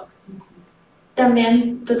Afghan people. També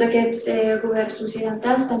tots aquests governs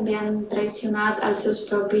occidentals també han traicionat els seus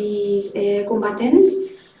propis combatents,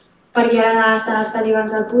 perquè ara estan els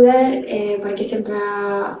talibans al poder, perquè sempre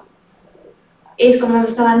és com els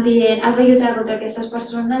estaven dient, has de lluitar contra aquestes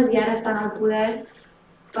persones, i ara estan al poder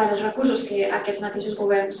per als recursos que aquests mateixos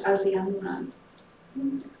governs els hi han donat.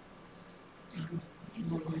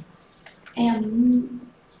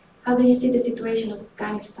 How do you see the situation of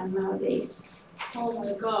Afghanistan nowadays? Oh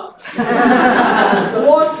my God,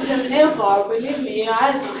 worse than ever, believe me.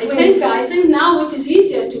 I think now it is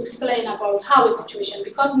easier to explain about how the situation,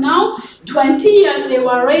 because now 20 years they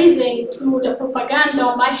were raising through the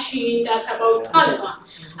propaganda machine that about Taliban.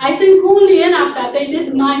 I think only enough that they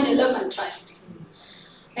did 9/11 tragedy.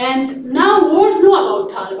 And now world know about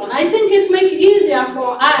Taliban. I think it makes easier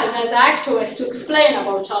for us as activists to explain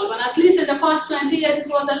about Taliban. At least in the past 20 years it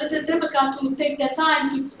was a little difficult to take the time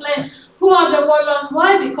to explain who are the warlords.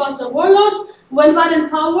 Why? Because the warlords, when were in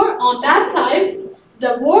power, on that time,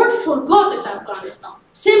 the world forgot it, Afghanistan.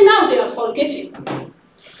 Same now they are forgetting.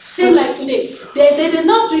 Same like today. They did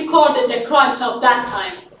not record the crimes of that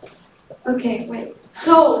time. Okay, wait.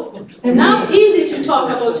 So, now easy to talk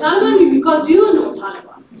about Taliban because you know Taliban.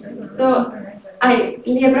 So,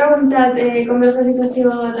 li he preguntat com veus la situació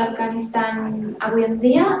d'Afganistan avui en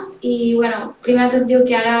dia i, bueno, primer de tot diu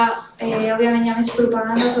que ara, òbviament, hi ha més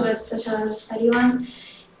propaganda sobre tot això dels talibans,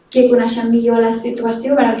 que coneixen millor la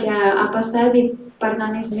situació, per el que ha passat, i per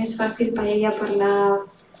tant és més fàcil per ella parlar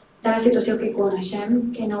de la situació que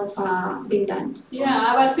coneixem que no fa 20 anys.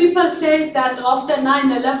 Yeah, our people says that after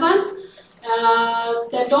 9/11,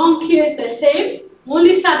 the donkey is the same,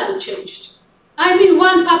 only Saddam changed. I mean,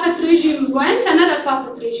 one puppet regime went, another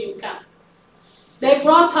puppet regime came. They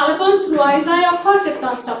brought Taliban through Isaiah of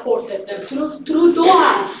Pakistan, supported them, through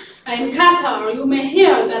Doha and Qatar. You may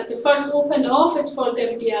hear that they first opened the office for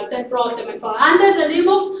them there, then brought them in power, under the name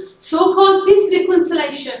of so-called peace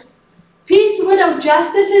reconciliation. Peace without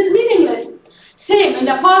justice is meaningless. Same, in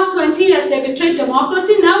the past 20 years they betrayed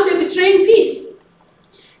democracy, now they're betraying peace.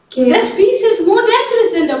 This peace is more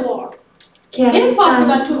dangerous than the war.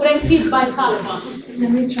 Impossible to bring peace by Taliban.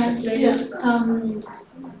 Let me translate.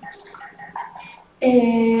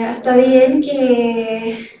 Està dient que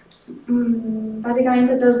bàsicament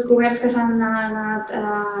tots els governs que s'han anat,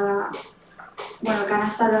 que han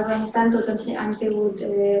estat a Afganistan, tots han sigut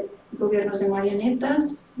governs de marionetes,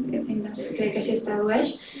 crec que així es tradueix,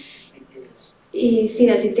 i sí,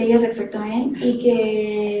 de titelles exactament, i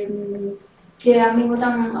que han vingut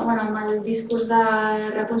amb el discurs de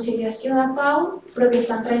reconciliació, de pau, però que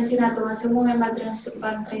estan traicionant, com en el seu moment van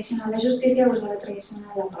traicionar la justícia, doncs ara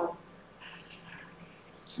traicionar la pau.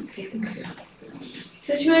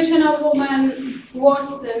 Situation of women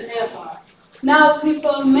worse than ever. Now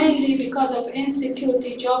people, mainly because of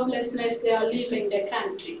insecurity, joblessness, they are leaving the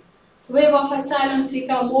country. Wave of asylum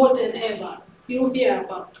seeker more than ever. You hear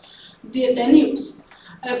about the news.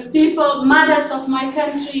 People, mothers of my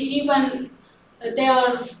country, even they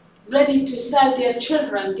are ready to sell their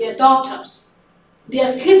children, their daughters,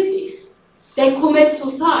 their kidneys. They commit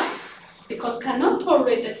suicide because cannot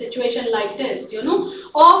tolerate a situation like this, you know.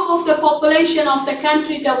 Half of the population of the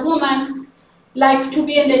country, the women like to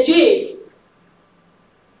be in the jail.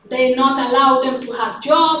 They not allow them to have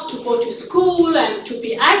job, to go to school and to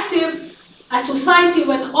be active. A society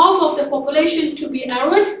with half of the population to be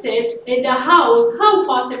arrested in the house, how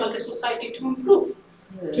possible the society to improve?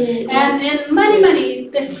 Okay. And in many,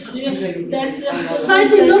 the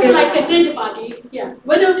society look like a dead body,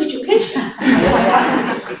 without education.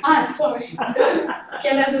 Sorry.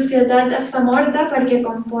 Que la societat està morta perquè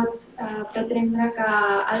com pots pretendre que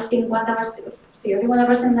el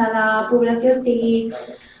 50% de la població estigui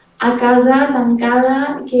a casa,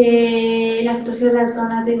 tancada, que la situació de les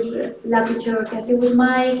dones és la pitjor que ha sigut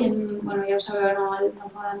mai, que ja ho sabeu, no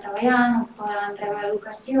poden treballar, no poden rebre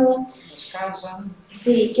educació.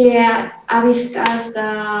 Sí, que ha vist cas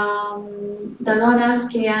de dones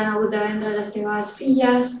que han hagut de vendre les seves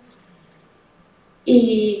filles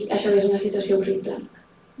i això és una situació horrible.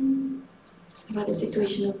 About the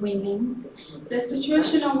situation of women. The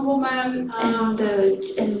situation of women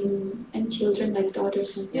and children, like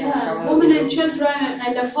daughters. Women and children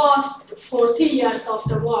in the past 40 years of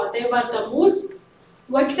the war, they were the most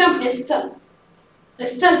victim still.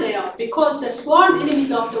 Still they are, because the sworn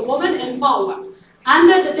enemies of the women in power,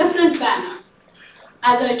 under the different banner.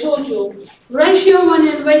 As I told you, Russia when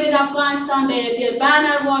invaded Afghanistan, their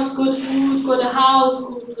banner was good food, good house,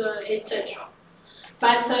 good etc.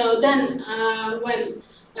 But then when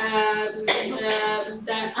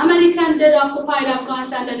the American did occupy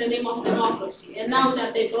Afghanistan under the name of democracy, and now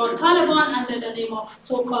that they brought Taliban under the name of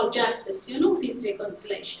so-called justice, you know, peace,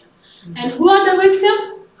 reconciliation. And who are the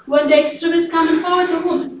victims? When the extremists come in power, the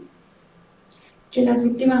women. Que les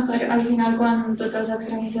víctimes, al final, quan tots els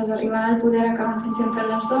extremistes arriben al poder, acaben sent sempre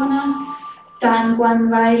les dones, tant quan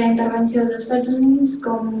va haver la intervenció dels Estats Units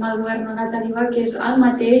com el govern de Talibà, que és el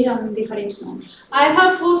mateix amb diferents noms. I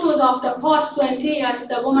have photos of the past 20 years,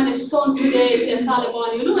 the woman stoned today, the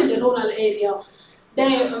Taliban, you know, in the rural area.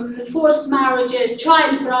 They forced marriages,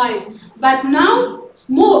 child brides, but now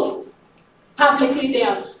more publicly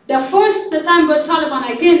there. The first time when Taliban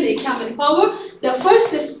again they came in power, the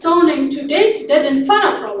first stoning to date did in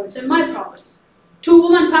Farah province, in my province. 2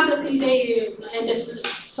 women publicly in the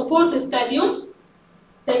support stadium,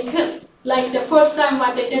 they killed. Like the first time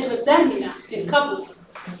what they did with Zarmina in Kabul.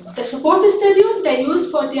 The support stadium they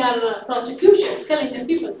used for their prosecution, killing the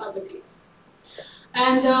people publicly.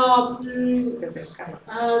 And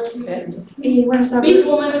beat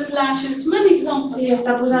women with lashes, many examples. Sí,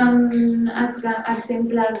 està posant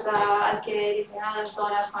exemples del que feien les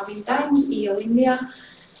dones fa 20 anys i avui en dia,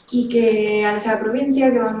 i que a la seva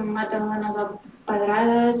província que van matar dones a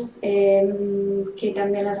pedrades, que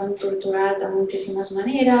també les han torturat de moltíssimes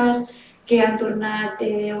maneres, que han tornat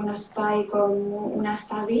un espai com un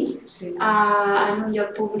estadi en un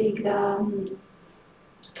lloc públic de...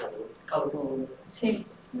 Sí.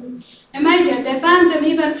 Imagine, they banned them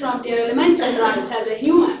even from their elemental rights as a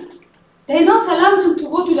human. They not allow them to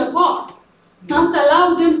go to the park, not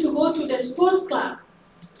allow them to go to the sports club,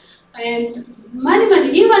 and many,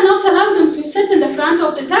 even not allow them to sit in the front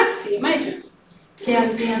of the taxi, imagine. Que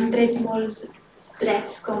els han tret molts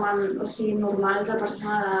drets com normals de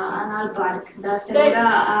persona d'anar al parc, de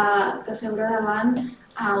seure davant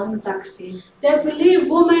a un taxi. They believe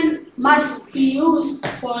women must be used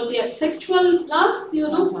for their sexual lust, you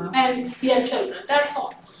know, and their children, that's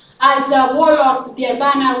all. As the warlord, their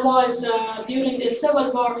banner was during the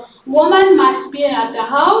Civil War, woman must be at the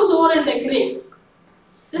house or in the grave.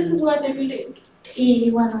 This is what they believe.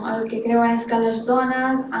 I el que creuen és que les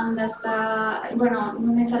dones han d'estar...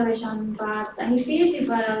 només serveixen per tenir fills i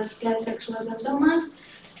per als plers sexuals dels homes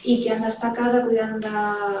i que han d'estar a casa cuidant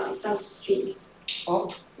dels fills. O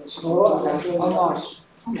morts.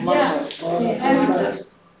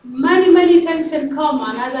 Many things in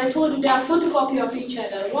common. As I told you, they are photocopy of each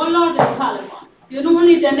other. Warlord and Taliban.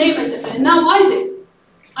 Only the name is different. Now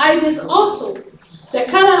ISIS also. The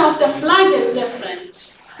color of the flag is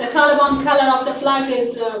different. The Taliban color of the flag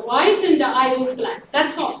is white and the ISIS black.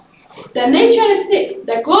 That's all. The nature is same.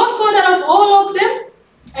 The godfather of all of them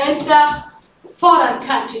is the foreign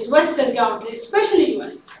countries, Western governments, especially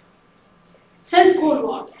US. Since Cold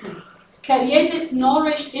War, created,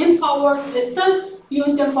 nourished, empowered, they still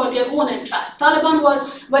use them for their own interests.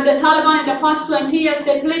 With the Taliban in the past 20 years,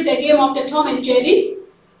 they played the game of the Tom and Jerry.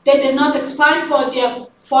 They did not expire for their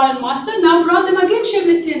foreign master, now brought them again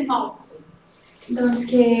shamelessly in power. Doncs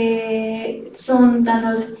que són tant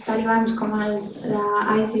els talibans com els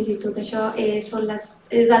d'ISIS i tot això és el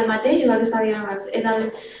mateix, és el que estava dient abans, és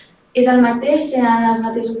el mateix, tenen els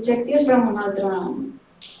mateixos objectius però amb un altre nom.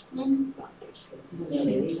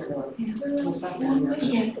 Sí. Hi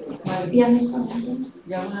ha més preguntes?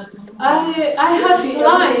 I have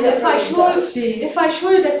slide. If I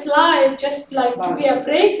show you the slide, just like to be a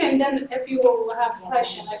break, and then if you have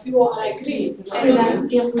question, if you agree. Sí, les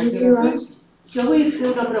diapositives. Jo vull fer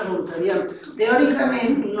una pregunta.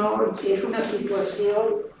 Teòricament no és una situació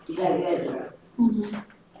de guerra,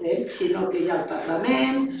 sinó que hi ha el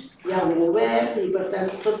Parlament, hi ha un govern i per tant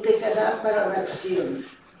tot té que anar per eleccions.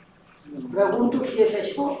 Pregunto si és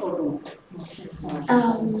això o no.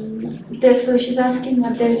 So she's asking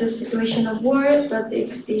that there's a situation of war, but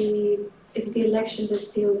if the elections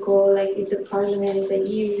still go, like if the parliament is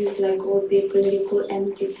used, like all the political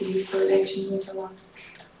entities for elections and so on.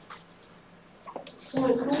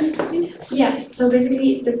 Yes, so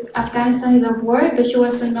basically Afghanistan is at war, but she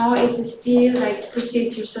wants to know if it's still like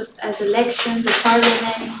procedures as elections, the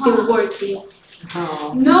parliament is still working.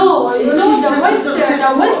 No, the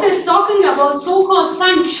West is talking about so-called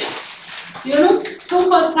sanction.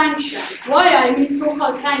 So-called sanction. Why I mean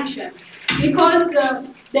so-called sanction? Because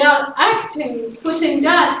they are acting, putting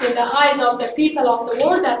dust in the eyes of the people of the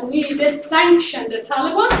world that we did sanction the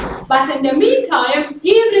Taliban, but in the meantime,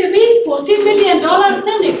 every week $14 million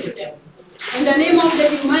sending to them in the name of the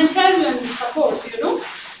humanitarian support,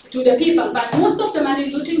 to the people. But most of the money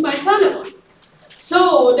looting by Taliban.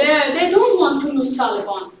 So they don't want to lose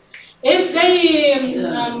Taliban. If they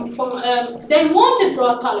wanted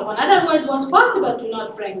brought Taliban, otherwise it was possible to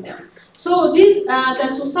not bring them. So the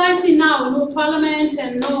society now, no parliament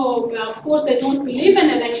and no, of course they don't believe in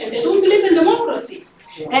election, they don't believe in democracy.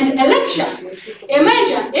 And election,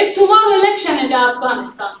 imagine if tomorrow election in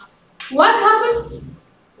Afghanistan, what happened?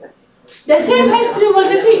 The same history will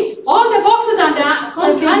repeat. All the boxes under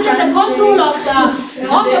the control of the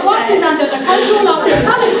Taliban.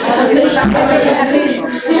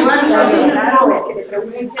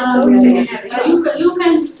 You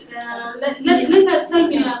can tell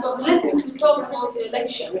me about. Let me talk about the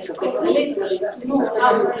election. Literally, to know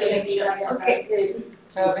how is the election. Okay.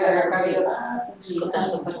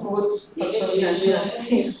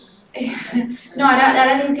 Sí. No,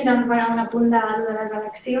 ara diu que també farà un apunt de les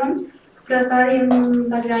eleccions, però estava dient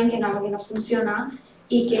bàsicament que no funciona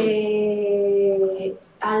i que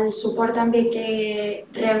el suport també que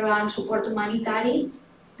reben suport humanitari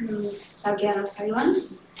està quedant els talibans.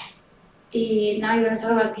 Now you're going to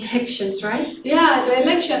talk about the elections, right? Yeah, the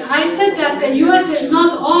election. I said that the US is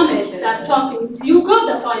not honest at talking. You got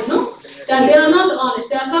the point, no? That they are not honest.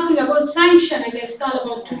 They are talking about sanction against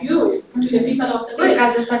Taliban to you, to the people of the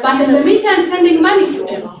West. But in the meantime, sending money to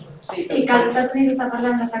them. Sí, que els Estats Units està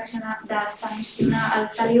parlant de sancionar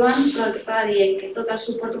els talibans, però el que estava dient que tot el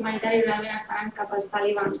suport humanitari realment està cap als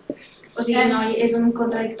talibans. O sigui, no, és un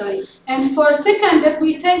contradictori. And for a second, if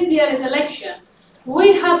we take there is election,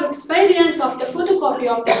 we have experience of the photocopy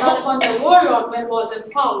of the Taliban, the warlord when was in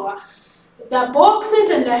power. The boxes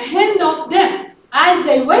in the hand of them, as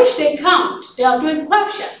they wish, they count. They are doing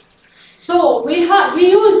corruption. So we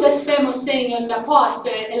use this famous saying in the past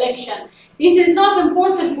election. It is not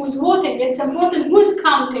important who is voting, it's important who is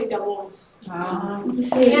counting the votes.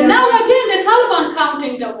 And now again the Taliban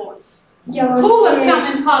counting the votes. Who will come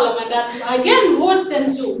in parliament? That again worse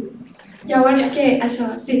than Zoom. Llavors que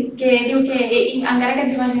això, sí, que diu que encara que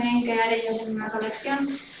ens imaginem que ara hi hagi unes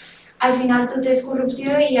eleccions, al final tot és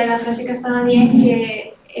corrupció i la frase que estava dient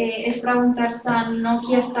que és preguntar-se no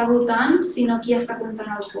qui està votant, sinó qui està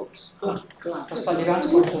comptant els vots. Clar, els talibans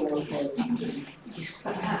compten els vots.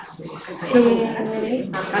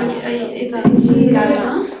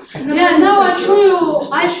 Yeah, now I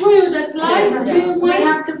show you the slide. We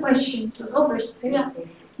have two questions. So first.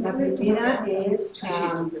 La primera és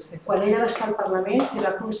quan ella va estar al Parlament si va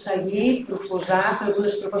aconseguir proposar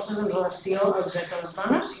algunes propostes en relació als drets de les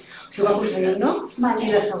dones, si ho va aconseguir o no. I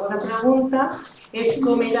la segona pregunta és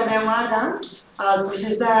com ella veu ara el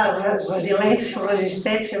procés de resiliència o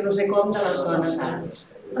resistència, no sé com, de les dones ara.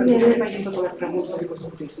 ¿Le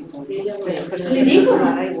digo?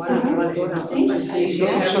 Sí.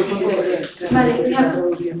 Vale, we have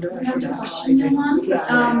two questions in one.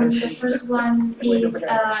 The first one is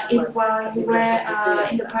if while you were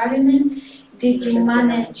in the parliament, did you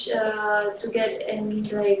manage to get any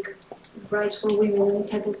rights for women, any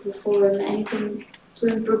type of reform, anything to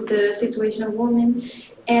improve the situation of women?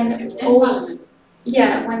 And also,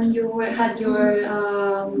 yeah, when you had your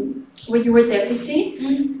when you were deputy,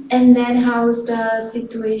 and then how's the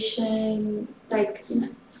situation like?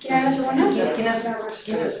 Quines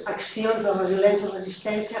accions de resiliència o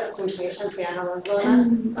resistència aconsegueixen fer ara les dones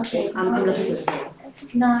amb la situació?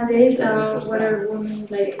 Nowadays, what are women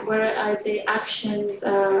like? What are the actions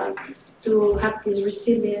to have this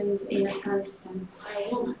resilience in Afghanistan?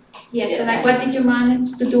 Yes, so like what did you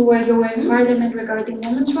manage to do while you were in parliament regarding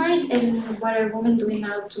women's rights, and what are women doing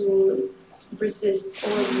now to resist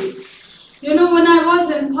all of this? You know, when I was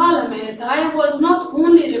in parliament, I was not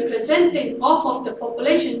only representing half of the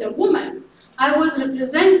population, the women. I was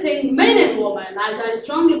representing men and women, as I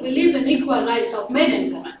strongly believe in equal rights of men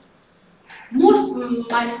and women. Most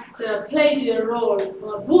must play their role,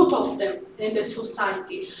 both of them, in the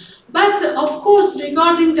society. But of course,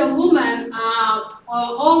 regarding the women,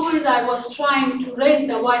 always I was trying to raise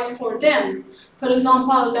the voice for them. For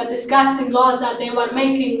example, the disgusting laws that they were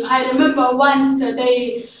making. I remember once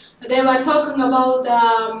they were talking about the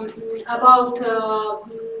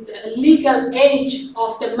legal age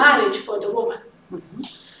of the marriage for the woman.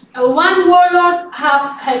 One warlord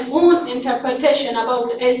have his own interpretation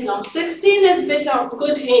about Islam. 16 is better,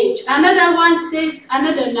 good age. Another one says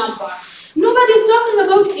another number. Nobody's talking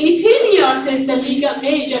about 18 years is the legal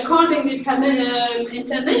age according to the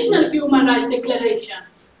International Human Rights Declaration.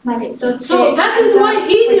 Vale, so that is why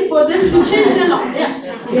easy for them to change the law.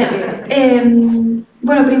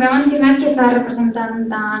 Bueno, primer mencionar que estava representant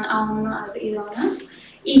tant homes i dones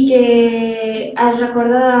i que es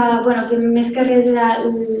recorda que més que res era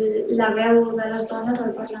la veu de les dones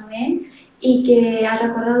al Parlament i que es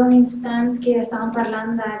recorda d'un instant que estàvem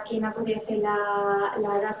parlant de quina podia ser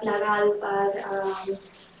l'edat legal per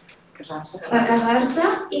casar-se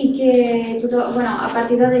i que a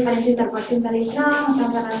partir de diferents interpretacions de l'Islam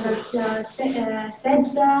estàvem parlant dels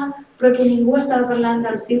 16, però que ningú estava parlant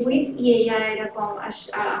dels 18 i ella era com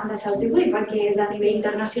han de ser els 18 perquè és a nivell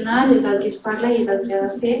internacional, és el que es parla i és el que ha de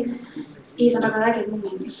ser i se'n recorda aquest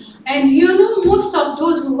moment. And you know, most of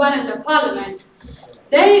those who were in the parliament,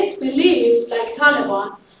 they believe, like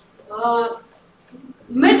Taliban,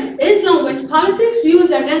 mix Islam with politics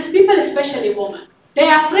used against people, especially women. They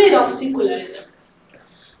are afraid of secularism.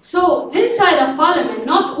 So inside of parliament,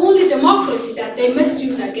 not only democracy that they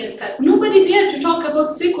misuse against us, nobody dared to talk about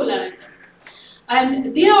secularism.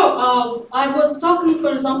 And there, I was talking,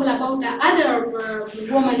 for example, about the other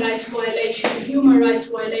women rights violation, human rights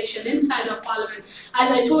violation inside of parliament.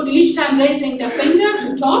 As I told you, each time raising the finger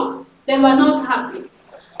to talk, they were not happy.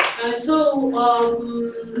 I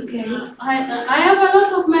have a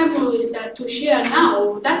lot of memories to share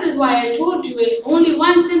now. That is why I told you only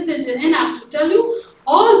one sentence is enough to tell you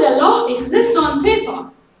all the law exists on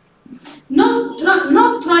paper. Not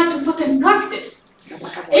try to put in practice.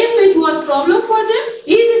 If it was problem for them,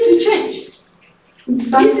 easy to change.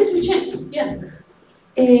 Easy to change. Yeah.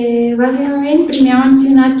 Bàsicament, primer ha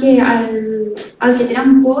mencionat que el que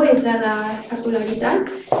tenen por és de la secularitat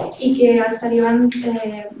i que els talibans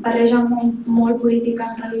barregen molt política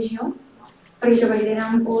amb religió, perquè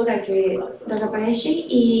tenen por que desapareixi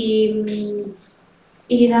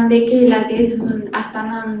i també que les lleis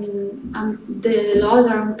estan the laws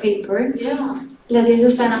are on paper. Les lleis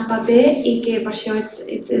estan en paper i que per això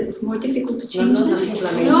it's more difficult to change them.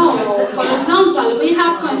 No, for example, we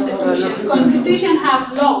have constitution. Constitution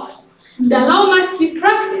have laws. The law must be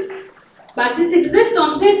practiced, but it exists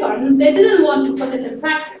on paper. They didn't want to put it in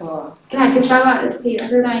practice. Clar, que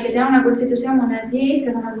tenen una constitució amb unes lleis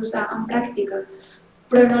que s'han de posar en pràctica,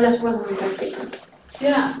 però no les posen en pràctica.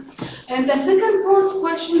 Yeah, and the second part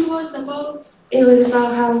question was about? It was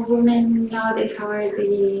about how women nowadays, how are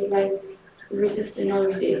they resisting all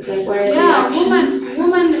of this? Like, what are the Yeah, actions?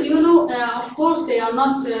 women, of course, they are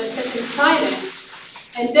not sitting silent.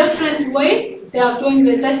 In different way, they are doing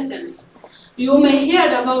resistance. You may hear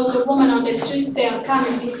about the women on the streets, they are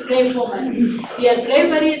coming, these brave women. Their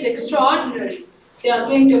bravery is extraordinary. They are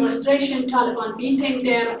doing demonstration, Taliban beating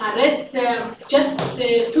them, arrest them. Just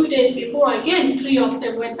 2 days before, again, 3 of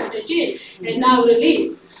them went to the jail and now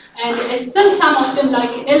released. And still some of them,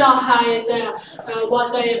 like Ella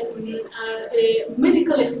was a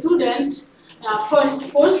medical student, first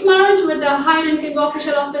forced marriage with the high-ranking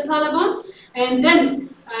official of the Taliban, and then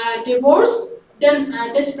divorce. Then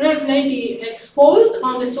this brave lady exposed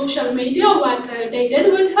on the social media what they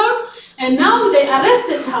did with her, and now they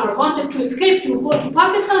arrested her, wanted to escape to go to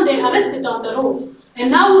Pakistan, they arrested on the road. And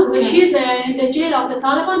now she's in the jail of the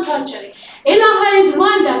Taliban torturing. Ilaha is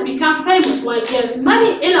one that became famous, while there's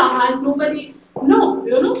many Ilahas nobody know,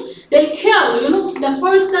 They kill, the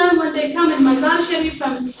first time when they come in Mazar Sharif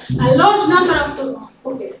from a large number of people.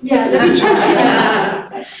 Okay. Yeah, let me translate.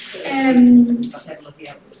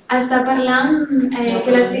 Està parlant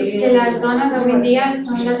que les dones avui en dia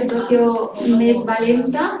són la situació més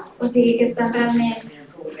valenta, o sigui que estan realment...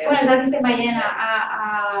 Bueno, és el que estem veient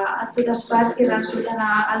a totes parts, que surten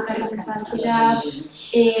al carrer sense el hijab,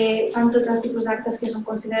 fan tots els tipus d'actes que són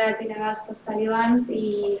considerats il·legals pels talibans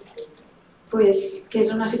i que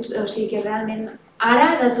és una situació, o sigui que realment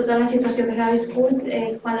ara, de tota la situació que s'ha viscut,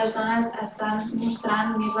 és quan les dones estan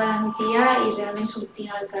mostrant més valentia i realment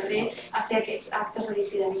sortint al carrer a fer aquests actes de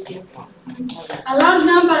dissidència. A large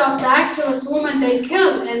number of the activists women they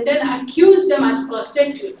killed and then accused them as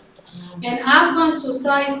prostitutes. In Afghan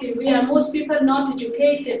society, where most people are not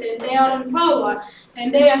educated and they are in power,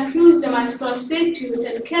 and they accuse them as prostitutes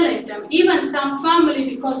and killing them. Even some family,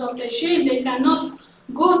 because of the shame, they cannot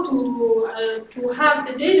go to have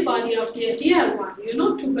the dead body of their dear one,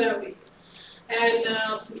 to bury. And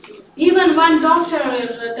even one doctor,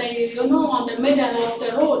 they, on the middle of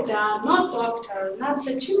the road, they are not doctor,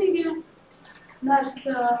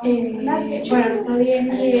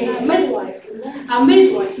 midwife. A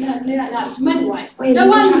midwife, nurse, midwife. The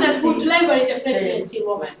one that would deliver the pregnancy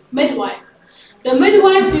woman, midwife. The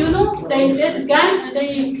midwife, they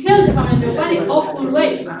killed her in a very awful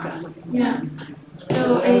way. Yeah.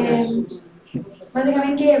 So,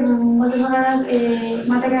 bàsicament que moltes vegades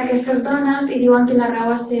maten aquestes dones i diuen que la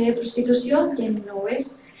raó és ser prostitució, que no ho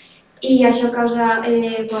és. I això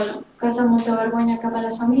causa molta vergonya cap a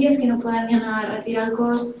les famílies que no poden ni anar a retirar el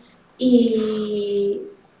cos i...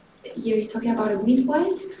 You're talking about a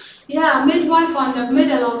midwife? Yeah, a midwife on the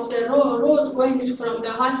middle of the road going from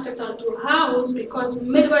the hospital to house, because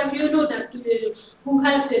midwife, that who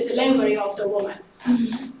helped the delivery of the woman.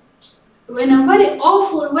 In a very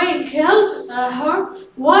awful way killed her,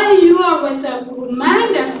 why you are with a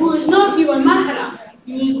man who is not your mahram,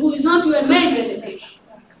 who is not your main relative?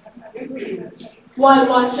 While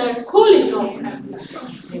was the colleague of him.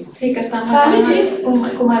 Sí, que està matant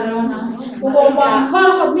comadrona. وكان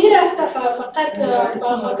خد میرفته فقط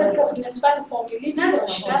بخاطر که نسبت فامیلی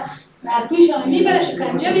نداشته توی شانمی برای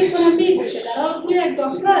شکنجه میکنه میکشه در حال که یک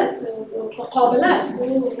دکتر است قابل است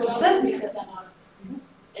ولادت میده زنان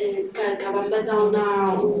que van matar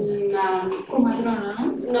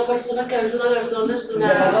una persona que ajuda les dones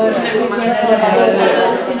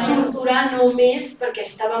torturar només perquè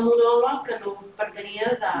estava amb un home que no pertanyia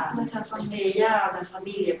de ser ella de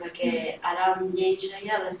família, perquè ara amb lleis ja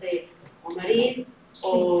ha de ser o marit,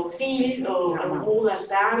 o fill, o algú de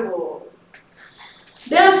sang, o...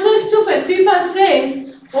 They are so stupid. People say,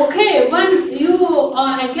 okay, when you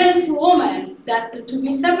are against a woman, that to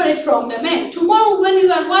be separate from the man, tomorrow when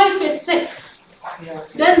your wife is sick,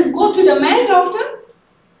 then go to the man doctor.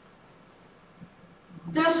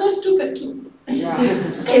 They are so stupid too. Sí,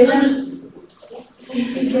 que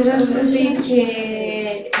és estúpid que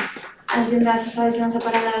hagin de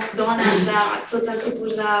separar les dones de tots els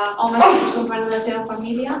tipus d'homes que no són part de la seva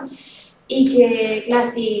família i que, clar,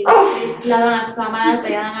 si la dona està malalta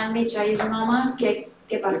i ha d'anar al metge i és un home,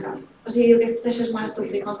 què passa? O sigui, diu que tot això és molt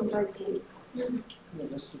estúpid, molt contradictori. Yeah,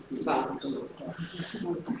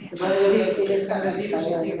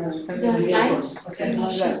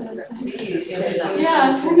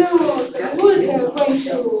 who is going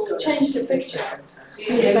to change the picture?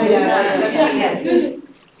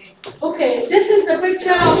 Okay, this is the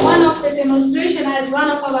picture of one of the demonstrations as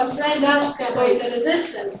one of our friends asked about the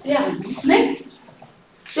resistance. Yeah. Next.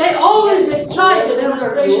 They always destroy the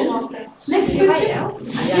demonstration of them. Next picture.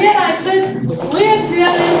 Here I said, where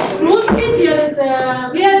there is movement,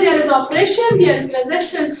 where there is oppression, there is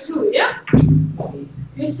resistance too. Yeah.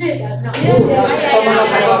 You say that.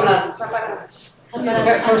 Sí,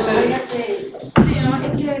 no?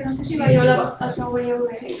 És que no sé si veieu el que ho veieu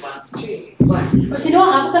bé. Sí, bueno. O si no,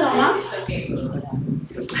 agafa't la mà.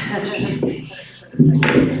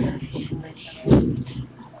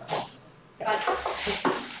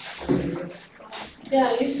 Yeah,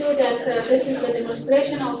 you see that this is the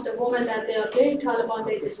demonstration of the women that they are doing. Taliban,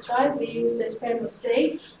 they describe, we use this famous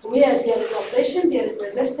saying, where there is oppression, there is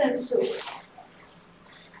resistance too.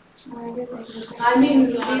 I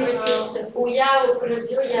mean, ho hi ha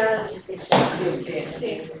opressió, hi ha resistència.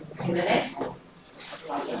 Sí. The next?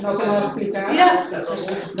 No te l'ha explicat? Yeah.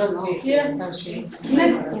 Yeah.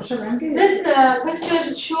 This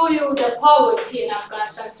picture show you the poverty in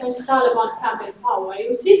Afghanistan since Taliban came in power.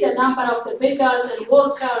 You see the number of the beggars and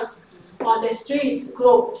workers on the streets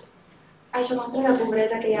growth. Això mostra la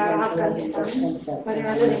pobresa que hi ha a Afganistan,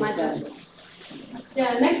 bàsicament les imatges.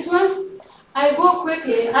 Yeah, next one. I go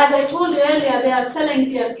quickly. As I told you earlier, they are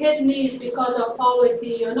selling their kidneys because of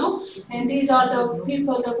poverty, you know. And these are the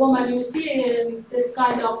people, the women you see in this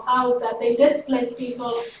kind of house that they displace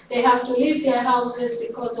people. They have to leave their houses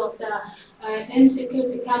because of the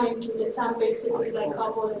insecurity coming to some big cities like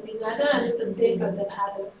Kabul and these other a little safer than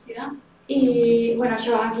others, yeah. I bueno,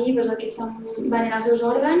 això aquí doncs, aquí estan venent els seus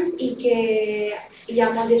òrgans i que hi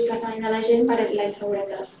ha molt desplaçament de la gent per la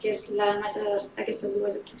inseguretat, que és la imatge d'aquestes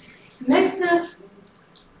dues aquí. Next,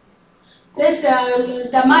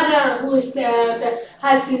 the mother who is,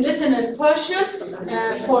 has been written in Persian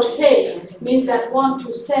for sale, means that want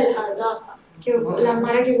to sell her daughter. Que la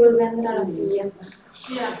mare que vol vendre la filla.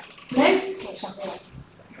 Yeah. Next.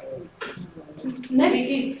 Next.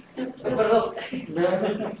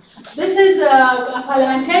 This is a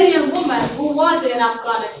parliamentarian woman who was in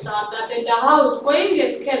Afghanistan, that in the house going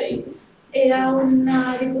and killing. Era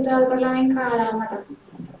una diputada del Parlament que la va matar.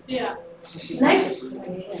 Yeah. Next.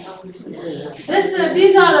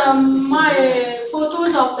 These are my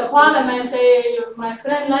photos of the parliament. My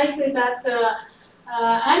friend liked it that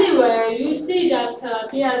anyway, you see that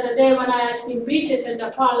the other day when I have been beaten in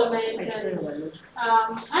the parliament. And,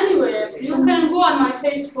 anyway, you can go on my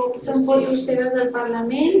Facebook. Són fotos seves del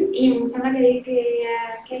Parlament i em sembla que dic que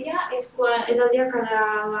aquella és el dia que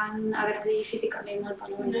la van agredir físicament al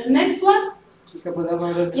Parlament. Next one.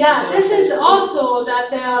 Yeah, this is also that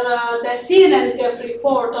the CNN gave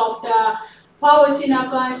report of the poverty in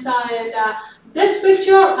Afghanistan. And this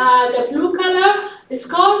picture, the blue color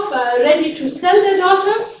scarf, ready to sell the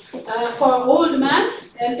daughter for an old man.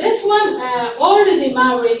 And this one, already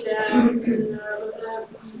married,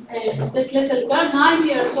 this little girl, 9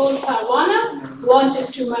 years old, Parwana,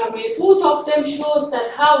 wanted to marry. Both of them shows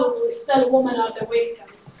that how still women are the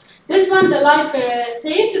victims. This one, the life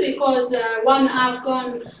saved because one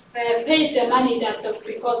Afghan paid the money that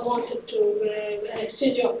because wanted to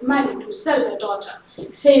exchange of money to sell the daughter,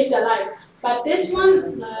 saved the life. But this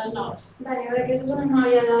one, not. Vale, aquesta és una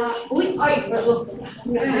noia de... Ui! Ai, perdó.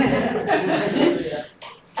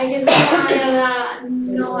 Aquesta és una noia de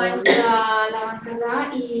 9 anys que la van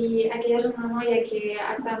casar i aquella és una noia que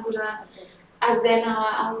està posant es ven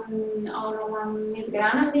a un home més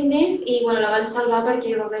gran amb diners i bueno, la van salvar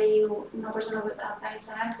perquè va haver-hi una persona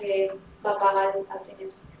afganistana que va pagar els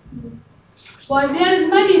diners. Well, there is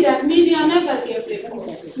money that media never give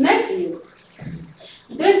report. Next.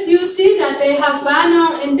 This you see that they have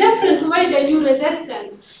banner in different way they do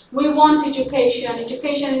resistance. We want education.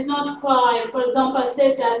 Education is not crime. For example,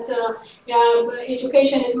 said that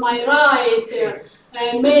education is my right.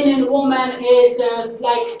 Men and women is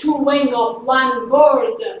like two wings of one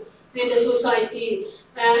bird in the society.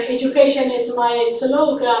 Education is my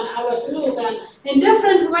slogan, our slogan. In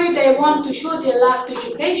different way they want to show their love to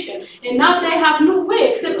education. And now they have no way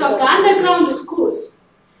except of the underground schools.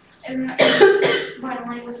 Bueno,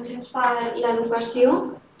 manifestacions per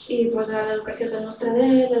l'educació i posa l'educació és el nostre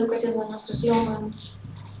dret, l'educació és el nostre eslògan.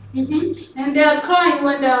 And they are crying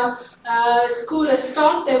when the school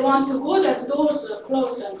starts, they want to go, the doors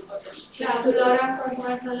close them for them. Plora quan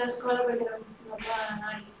comencen l'escola perquè no poden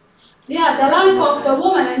anar-hi. Yeah, the life of the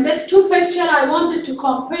woman. In this two picture I wanted to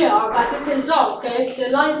compare, but it is dark. Okay? If the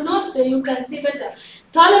light not, then you can see better.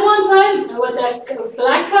 Taliban time with the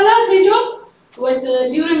black color hijab, with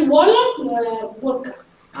during warlock burqa.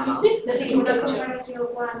 You see? This is una comparació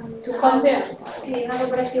quan... To compare. Sí, una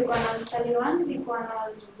comparació quan els talibans i quan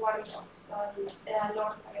els warlocks, els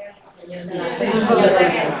lords de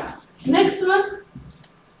guerra. Next one.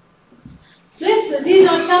 These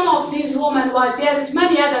are some of these women, while there is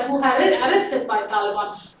many other who are arrested by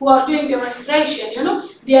Taliban, who are doing demonstration, you know.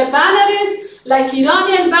 Their banner is, like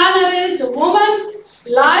Iranian banner is, woman,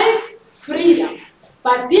 life, freedom.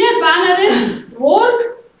 But their banner is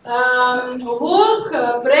work, work,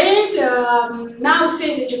 bread, now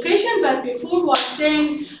says education, but before was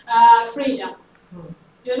saying freedom.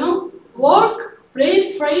 You know, work,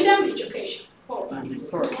 bread, freedom, education. Work,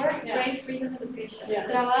 bread, freedom, education.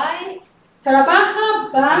 Treball.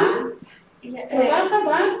 Trabaja, van. Trabaja,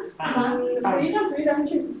 van. Freedom,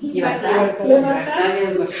 Llibertat. Llibertat i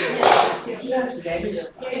educació. I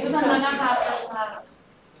aquestes són dones empresonades.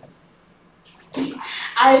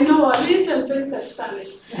 I know a little bit of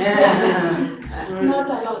Spanish. Not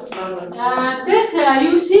a lot. This,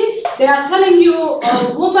 you see, they are telling you,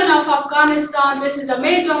 women of Afghanistan, this is a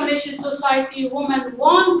male-domination society, women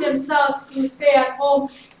want themselves to stay at home.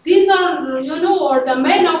 These are, you know, or the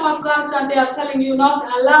men of Afghanistan, they are telling you not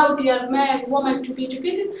allow their men, women to be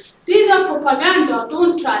educated. These are propaganda,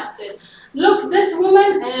 don't trust it. Look, this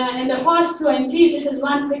woman in the past 20, this is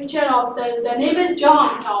one picture of the name is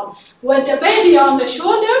John Tom, with the baby on the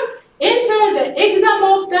shoulder, enter the exam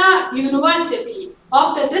of the university.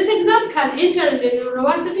 After this exam, can enter the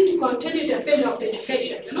university to continue the field of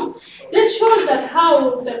education, you know. This shows that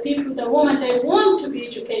how the people, the women, they want to be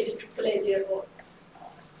educated to play their role.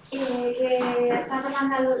 Que està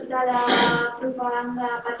parlant de la propaganda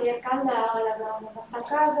patriarcal de les dones d'estar a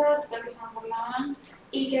casa, tot el que estàvem parlant abans,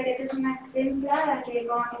 i que aquest és un exemple de que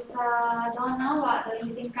com aquesta dona de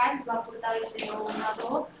 25 anys va portar el seu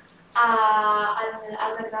nadó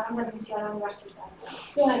als exàmens d'admissió a la universitat.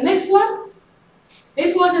 Yeah, next one.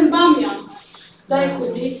 It was in Bamyan,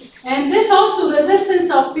 Daikudi. And this also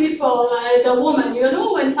resistance of people, the women, you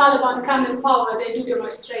know, when Taliban come in power, they do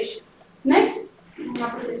demonstration. Next. And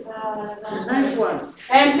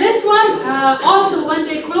this one, also when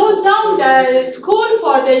they close down the school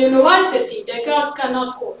for the university, the girls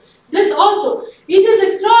cannot go. This also, it is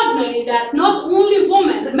extraordinary that not only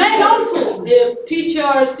women, men also,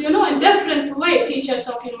 teachers, you know, in different way, teachers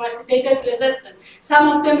of university, they did resistance. Some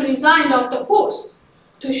of them resigned off the post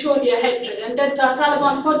to show their hatred, and then the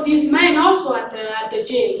Taliban put these men also at the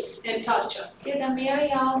jail and torture. I també hi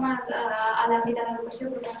havia homes a l'àmbit de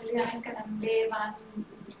l'educació, professors i altres que també van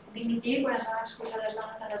dimitir quan es van expulsar les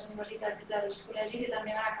dones de les universitats i dels col·legis i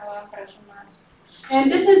també van acabar empresonats.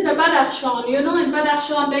 And this is the Badakhshan, you know, in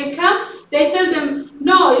Badakhshan they come, they tell them,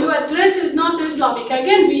 no, your dress is not Islamic,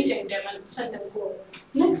 again beating them and send them home.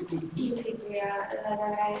 Next.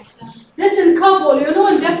 This in Kabul, you know,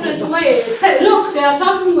 in different ways. Look, they are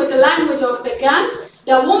talking with the language of the gun.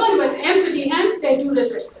 The woman with empty hands, they do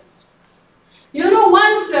resistance. You know,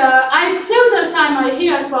 once, several times I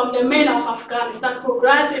hear from the men of Afghanistan,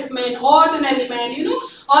 progressive men, ordinary men, you know,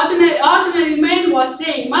 ordinary men was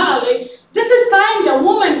saying, Malali, this is time the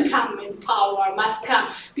woman come in power, must come.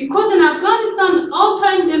 Because in Afghanistan, all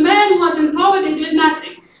time the man was in power, they did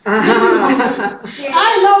nothing.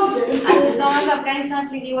 I love it. Els homes afganistans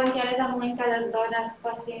li diuen que ara és el moment que les dones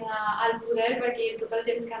passin al poder perquè tot el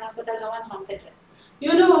temps que han estat els homes no han fet res.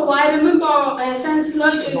 You know, I remember since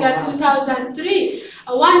Logic at 2003,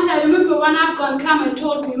 once I remember one Afghan came and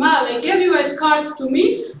told me, Mal, I gave you a scarf to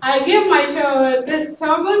me, I gave my this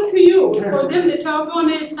turban to you. For them, the turban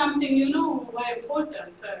is something, you know, very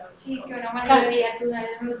important. Sí, que un home li deia, tu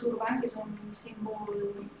donaré el meu turban, que és un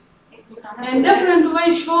símbol important. And different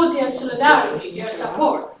ways show their solidarity, their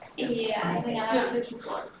support. I ensenyant el seu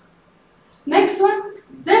suport. Next one.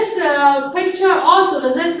 This picture also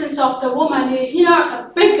resistance of the woman. Here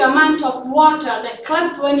a big amount of water. The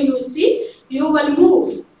clip when you see, you will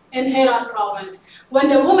move in Herat province. When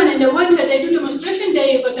the woman in the winter they do demonstration,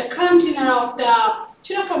 they with the container of the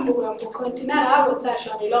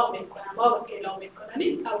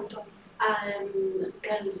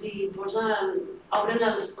que els hi posen, obren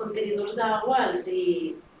els contenidors d'aigua, els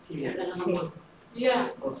hi feren. Yeah.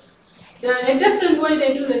 A different way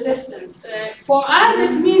they do resistance. For us,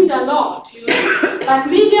 it means a lot, you know, but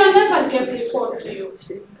media never give report to you.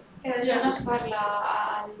 D'això no es parla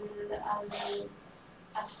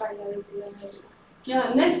als periodistes.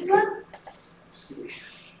 Yeah, next one.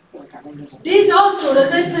 These also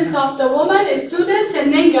resistance of the women, students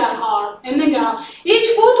in Nangarhar. Each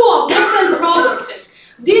photo of different provinces.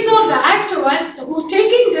 These are the activists who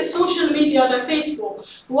taking the social media, the Facebook,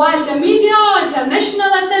 while the media,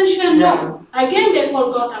 international attention, no. Again, they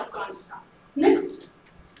forgot Afghanistan. Next.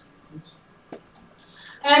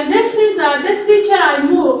 And this is this teacher I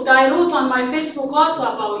wrote on my Facebook also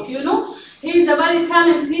about, you know. He's a very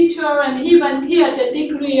talented teacher and he volunteered the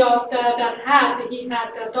degree of he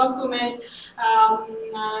had the document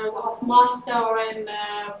of master in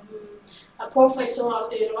a professor of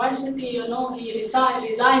the university, you know, he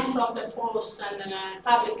resigned from the post and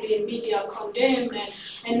publicly in media condemned.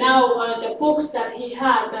 And now the books that he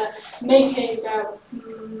had making,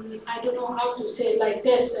 I don't know how to say like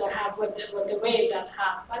this, have what the way that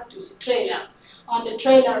have, what to say, trailer. On the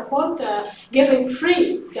trailer put, giving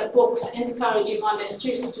free the books, encouraging on the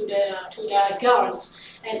streets to the girls.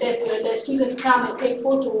 And then the students come and take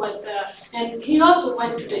photo with, and he also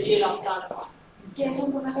went to the jail of Taliban. Que és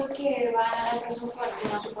un professor que va anar a la presó per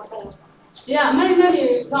donar suport a les dones. Yeah, many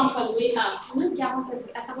examples we have.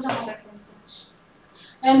 Està posant molts exemples.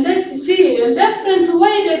 And this, you see, in different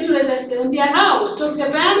way they do resist in their house, took the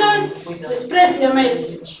banners, spread their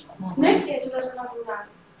message. Next.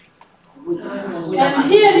 And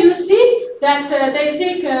here you see that they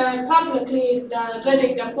take publicly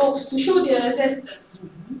reading the books to show their resistance.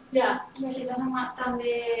 Yeah. I així també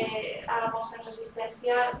mostren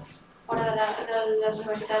resistència fora de les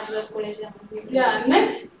universitats i dels col·legis. Yeah,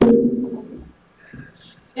 next.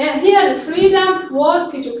 And here, freedom,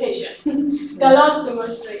 work, education. The last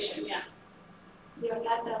demonstration, yeah.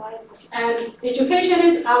 Llibertat, treball, educació. And education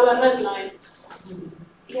is our red line.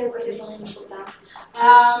 I l'educació és molt important.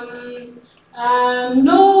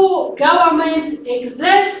 No government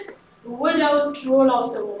exists without rule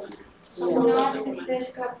of the woman. No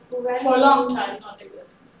existeix cap govern for a long time, not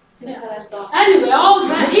exists. Sense les dones. Anyway,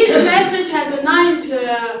 each message has a nice,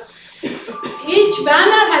 each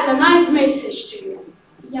banner has a nice message to you.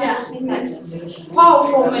 Yeah,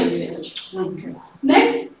 powerful message.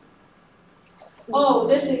 Next. Oh,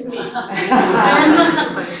 this is me. And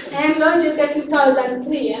Logica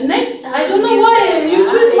 2003. And next, I don't know why you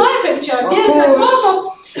choose my picture. There's a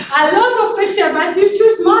lot of pictures, but you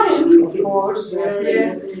choose mine. Of course.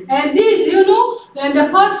 And these, you know, in the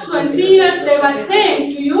past 20 years, they were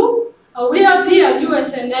saying to you, we are there,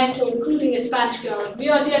 US and NATO, including the Spanish government, we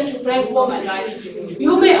are there to bring women's rights.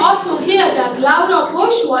 You may also hear that Laura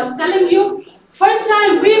Bush was telling you, first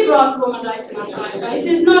time we brought women's rights in Afghanistan. It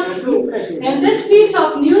is not true. And this piece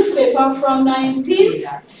of newspaper from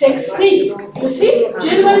 1960, you see,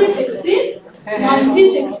 January 16,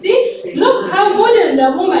 1960, look how modern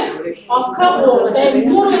the women of Kabul, they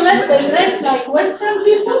more or less they dress like Western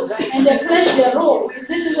people and they play their role.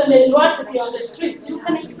 This is in the university on the streets. You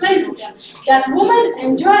can explain to them that women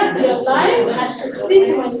enjoyed their life at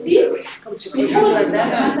 60s, 70s before the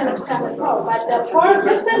Afghanistan coming power. But the foreign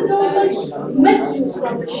Western government misuse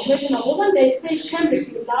from the situation of women. They say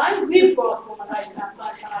shamelessly lie. We brought women rights in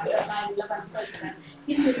Afghanistan after 9/11 president.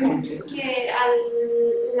 It is not. Que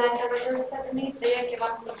la intervenció dels Estats Units deia que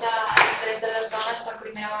van portar els drets de les dones per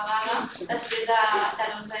primera vegada després de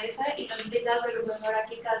l'11S i no és veritat perquè podem veure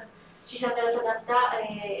aquí que els 60 i els 70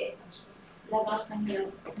 les dones tenien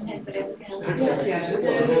més drets que els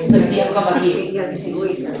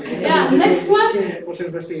Yeah, next one.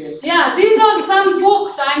 Yeah, these are some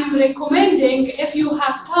books I'm recommending if you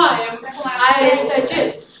have time. I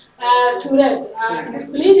suggest to read.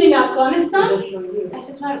 Bleeding Afghanistan.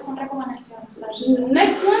 Són recomanacions.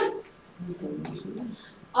 Next one.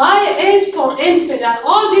 I is for infidel.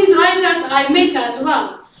 All these writers I met as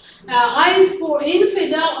well. I is for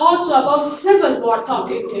infidel also about civil war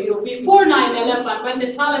talking to you before 9/11 when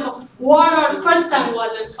the Taliban warlord first time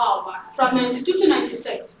was in power from 92 to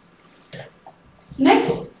 96.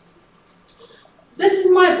 Next. This is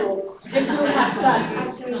my book, if you have time.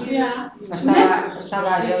 Yeah. Next.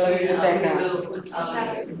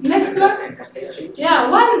 Next one. Yeah,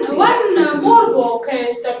 one more book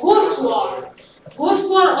is The Ghost War. Ghost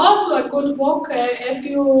War also a good book if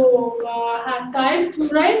you have time to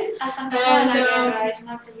read.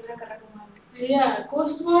 Yeah,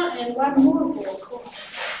 Ghost War and one more book.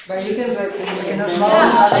 But you can read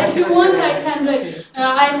Yeah, if you want,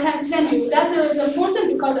 I can send you. That is important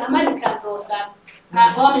because American wrote that.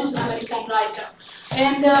 Honest American writer.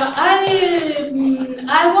 And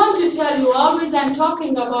I want to tell you, always I'm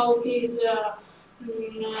talking about these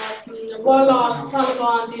warlords,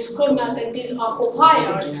 Taliban, these criminals and these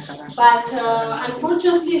occupiers. But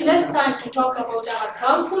unfortunately, less time to talk about our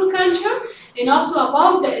powerful culture and also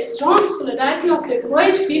about the strong solidarity of the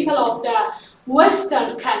great people of the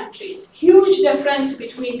Western countries. Huge difference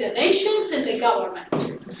between the nations and the government.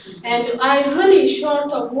 And I'm really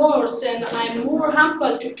short of words and I'm more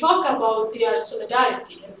humble to talk about their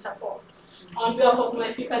solidarity and support. On behalf of my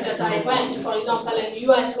people that I went, for example, in the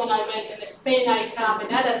US when I went, in Spain I come,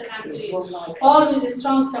 in other countries, always the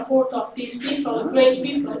strong support of these people, great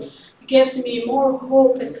people, gave me more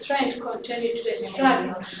hope and strength to continue to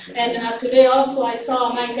struggle. And today also I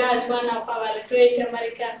saw my guys, one of our great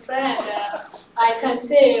American friends, I can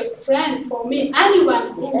say friend for me, anyone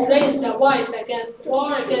who raised their voice against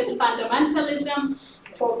war, against fundamentalism,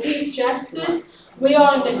 for peace, justice, we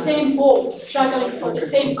are in the same boat, struggling for the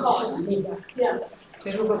same cause. Yeah.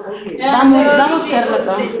 Vamos a hacerlo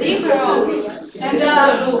todo. Sí, però...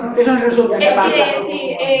 És un resum. És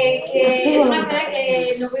que és una pena que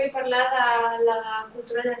no vull parlar de la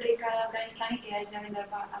cultura d'Enrica d'Afganistan i que hagi de vindre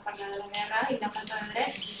a parlar de la guerra i la falta de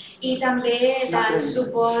drets i també del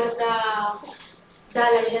suport de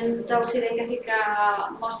la gent d'Occident que sí que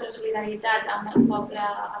mostra solidaritat amb el poble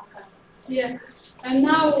afgà. Yeah. And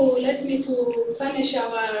now let me to finish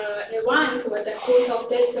our event with a quote of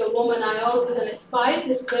this woman I always inspired,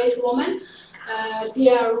 this great woman,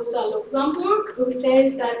 dear Rosa Luxemburg, who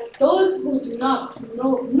says that those who do not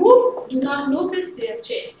move do not notice their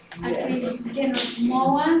chains. Aquells que no es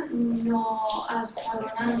mouen no es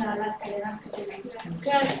adonen de les cadenes que tenen.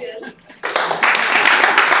 Gràcies.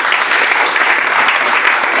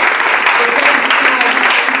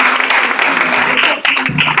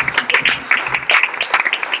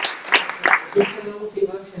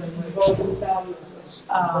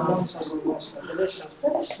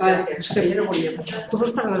 És que jo no volia passar. Tu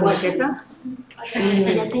vols parlar una miqueta?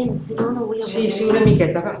 Si no, no vull... Sí, una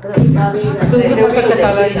miqueta. Tu dius en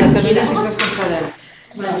català i també necessites pensar.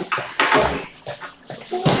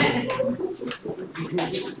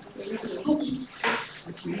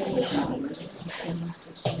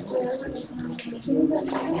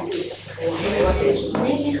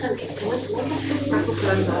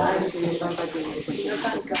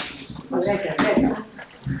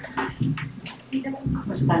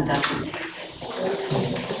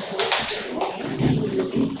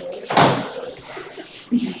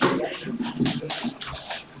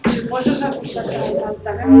 Si poses al costat de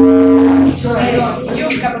l'altaveu, jo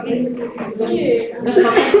cap aquí. No es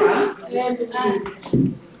pot parlar?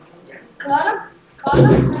 Clara?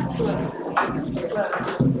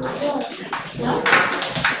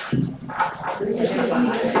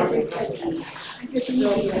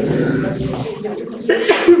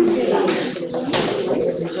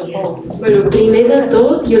 Bueno, primer de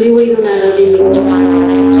tot, jo li vull donar la benvinguda a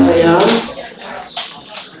la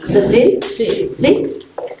Se sent? Sí?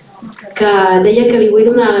 Que deia que li vull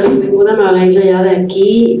donar la benvinguda a la Joia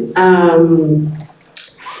d'aquí.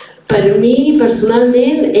 Per mi,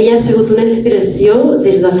 personalment, ella ha sigut una inspiració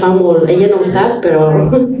des de fa molt. Ella no ho sap, però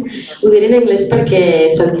ho diré en anglès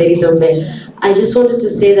perquè s'enteri també. I just wanted to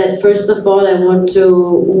say that first of all, I want to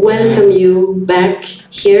welcome you back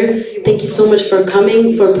here. Thank you so much for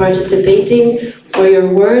coming, for participating, for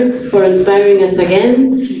your words, for inspiring us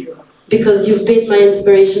again, because you've been my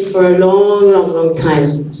inspiration for a long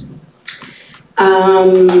time.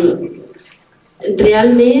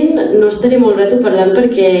 Realment no estaré molt rato parlant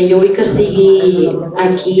perquè jo vull que sigui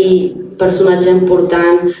aquí personatge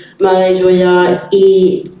important, la Joia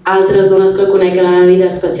i altres dones que conec a la meva vida,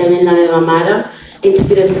 especialment la meva mare,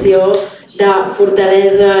 inspiració de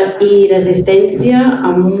fortalesa i resistència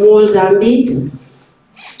en molts àmbits.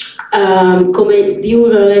 Com diu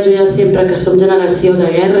la Joia sempre que som generació de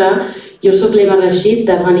guerra, jo soc Lema Rachid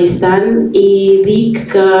d'Afganistan i dic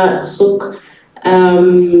que soc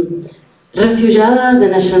refugiada de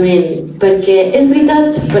naixement, perquè és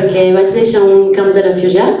veritat, perquè vaig néixer en un camp de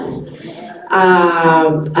refugiats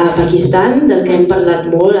a Pakistan, del que hem parlat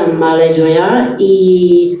molt amb la Joia,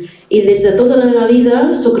 i des de tota la meva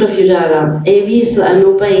vida soc refugiada. He vist el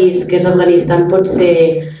meu país, que és Afganistan, pot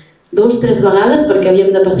ser 2 o 3 vegades perquè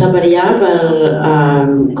havíem de passar per allà per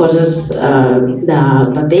coses de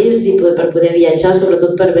papers i per poder viatjar,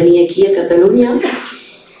 sobretot per venir aquí a Catalunya,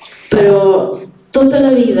 però tota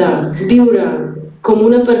la vida viure com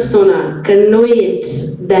una persona que no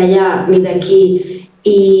ets d'allà ni d'aquí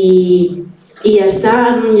i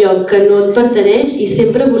estar en un lloc que no et pertaneix i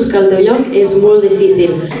sempre buscar el teu lloc és molt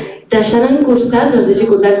difícil. Deixant en costat les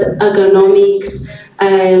dificultats econòmics,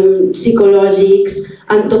 psicològics,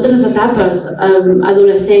 en totes les etapes,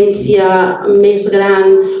 adolescència, més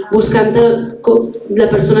gran, buscant la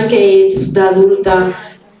persona que ets d'adulta,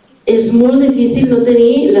 és molt difícil no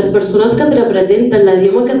tenir les persones que et representen,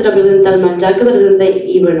 l'idioma que et representa, el menjar que et representa,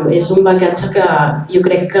 i és un bagatge que jo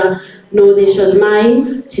crec que no ho deixes mai,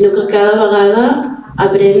 sinó que cada vegada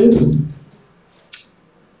aprens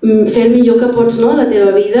fer el millor que pots a la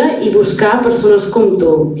teva vida i buscar persones com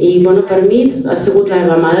tu. I per mi ha sigut la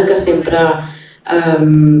meva mare que sempre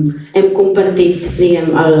hem compartit,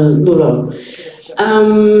 diguem, el dolor.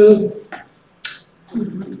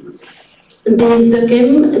 Des que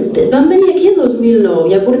vam venir aquí el 2009,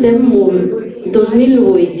 ja portem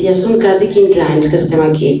 2008, ja són quasi 15 anys que estem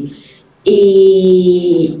aquí.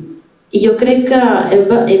 I jo crec que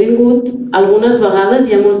he vingut algunes vegades,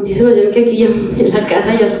 hi ha moltíssima gent que aquí la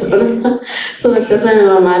cara ja sona, sobretot la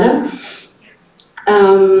meva mare,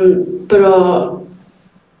 però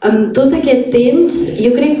en tot aquest temps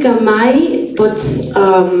jo crec que mai pots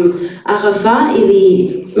agafar i dir,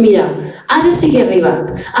 mira, ara sí que he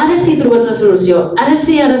arribat, ara sí he trobat la solució, ara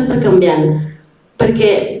sí, ara està canviant,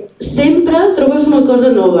 perquè sempre trobes una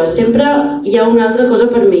cosa nova, sempre hi ha una altra cosa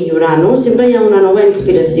per millorar, sempre hi ha una nova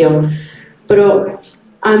inspiració. Però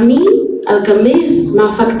a mi el que més m'ha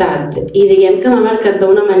afectat i diguem que m'ha marcat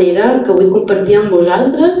d'una manera que vull compartir amb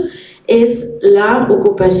vosaltres és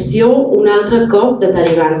l'ocupació un altre cop de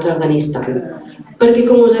talibans a Afganistan. Perquè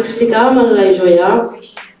com us explicàvem en la joia,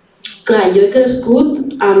 clar, jo he crescut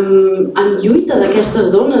amb lluita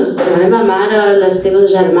d'aquestes dones, la meva mare, les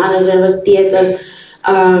seves germanes, les meves tietes,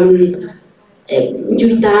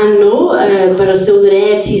 lluitant per als seus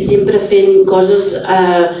drets i sempre fent coses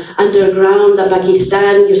underground a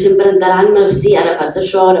Pakistan, jo sempre enterant-me, sí, ara passa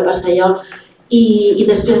això, ara passa allò, i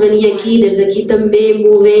després venir aquí, des d'aquí també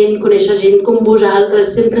movent, conèixer gent com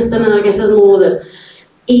vosaltres, sempre estan en aquestes mogudes.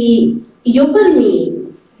 I jo per mi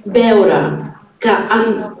veure que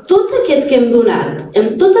amb tot aquest que hem donat,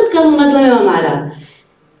 amb tot el que ha donat la meva mare,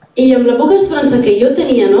 i amb la poca esperança que jo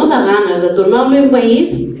tenia de ganes de tornar al meu país,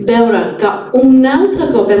 veure que un altre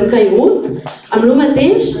cop hem caigut amb el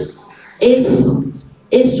mateix és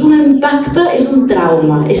un impacte, és un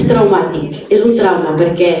trauma, és traumàtic, és un trauma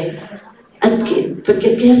perquè et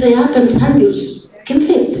quedes allà pensant, dius, què hem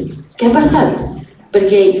fet? Què ha passat?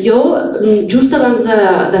 Perquè jo, just abans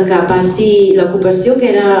de que passi l'ocupació, que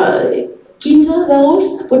era 15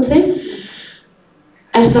 d'agost, potser,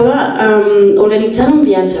 estava organitzant un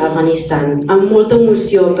viatge a Afganistan amb molta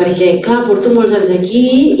emoció perquè, clar, porto molts anys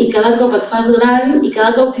aquí i cada cop et fas gran i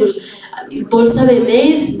cada cop vols saber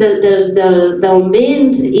més d'on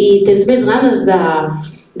vens i tens més ganes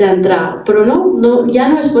d'entrar. Però no,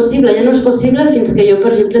 ja no és possible fins que jo,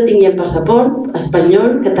 per exemple, tingui el passaport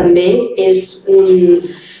espanyol, que també és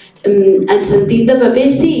en sentit de paper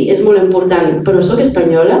sí, és molt important, però soc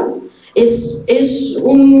espanyola.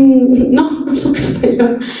 No soc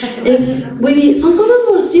espanyol. Vull dir, són coses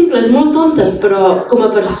molt simples, molt tontes, però com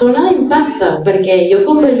a persona impacta, perquè jo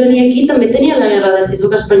quan vaig venir aquí també tenia la guerra de si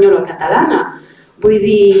soc espanyola o catalana. Vull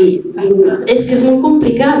dir, és que és molt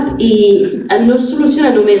complicat i no es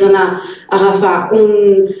soluciona només anar a agafar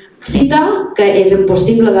un cita, que és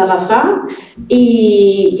impossible d'agafar,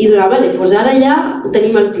 i donar, vale, doncs ara ja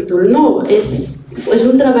tenim el títol. No, és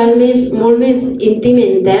un treball molt més íntim i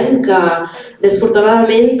intern que,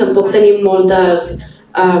 desfortunadament, tampoc tenim moltes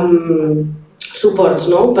suports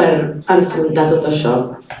per enfrontar tot això.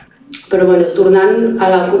 Però, tornant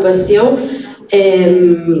a l'ocupació,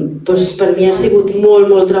 per mi ha sigut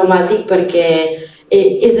molt traumàtic perquè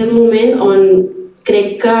és el moment on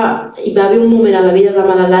crec que hi va haver un moment a la vida de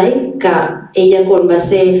Malalai que ella, quan va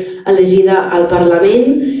ser elegida al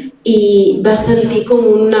Parlament, i va sentir com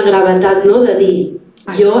una gravetat de dir,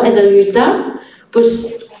 jo he de lluitar,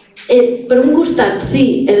 per un costat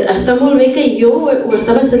sí, està molt bé que jo ho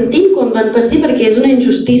estava sentint quan van passar perquè és una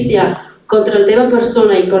injustícia contra la teva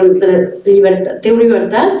persona i contra la teva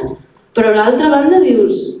llibertat, però a l'altra banda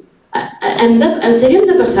dius, en sèrio hem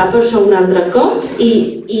de passar per això un altre cop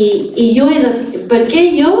i jo he de... Per què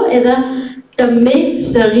jo he de també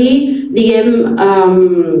seguir, diguem,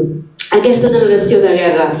 aquesta generació de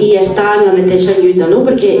guerra i estar en la mateixa lluita,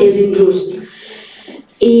 perquè és injust.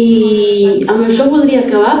 I amb això voldria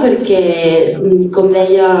acabar perquè, com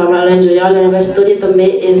deia la joia, la meva història també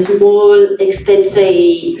és molt extensa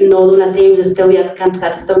i no dona temps, esteu ja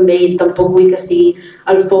cansats també i tampoc vull que sigui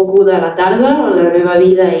el focus de la tarda, la meva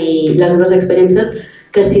vida i les meves experiències,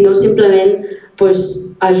 que sinó simplement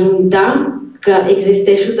ajuntar que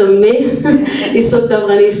existeixo també i soc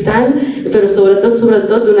d'Afganistan, però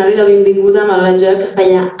sobretot donar-li la benvinguda a la joia que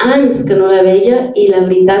feia anys que no la veia i la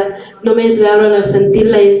veritat, només veure-la,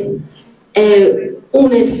 sentir-la és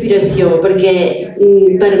una inspiració, perquè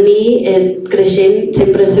per mi, creixent,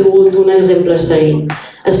 sempre ha sigut un exemple a seguir.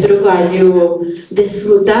 Espero que hàgiu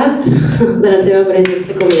disfrutat de la seva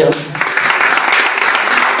presència com jo.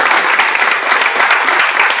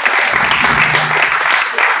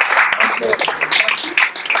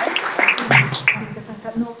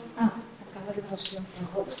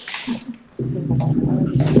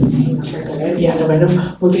 Diana,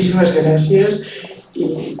 moltíssimes gràcies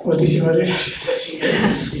i moltíssimes gràcies.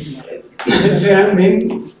 Realment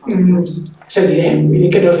seguirem, vull dir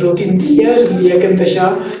que no és l'últim dia, és un dia que hem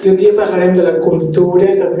d'això i un dia parlarem de la cultura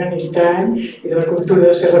d'Afganistan i de la cultura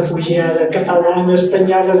de ser refugiada catalana,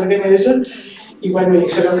 espanyola, afganesa I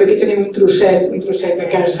sabeu que aquí tenim un trosset de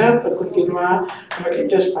casa per continuar amb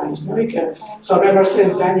aquests espais, i que celebrem els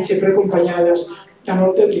 30 anys sempre acompanyades de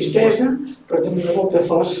molta tristesa, però també de molta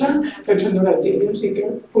força que ens han donat elles i que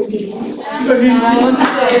continuem resistint.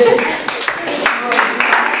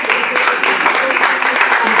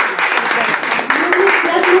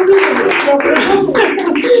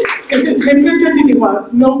 Que sempre ens han dit igual,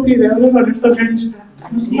 no oblideu les dones d'Afganistan.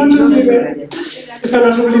 No ens oblidem. Que no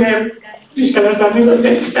ens oblidem. Visca les dones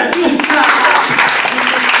d'Afganistan.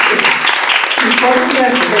 I moltes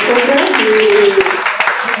gràcies a totes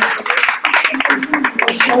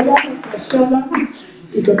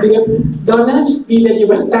i com diguem, dones, vida,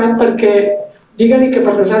 llibertat, perquè digue-li que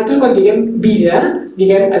per nosaltres quan diguem vida,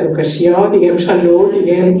 diguem educació, diguem salut,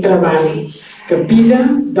 diguem treball. Que vida,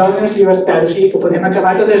 dones, llibertat. O sigui que podem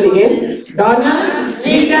acabar totes dient dones,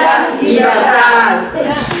 vida, llibertat.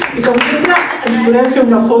 I com sempre ens podem fer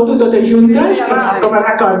una foto totes juntes com a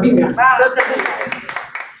record. Vinga.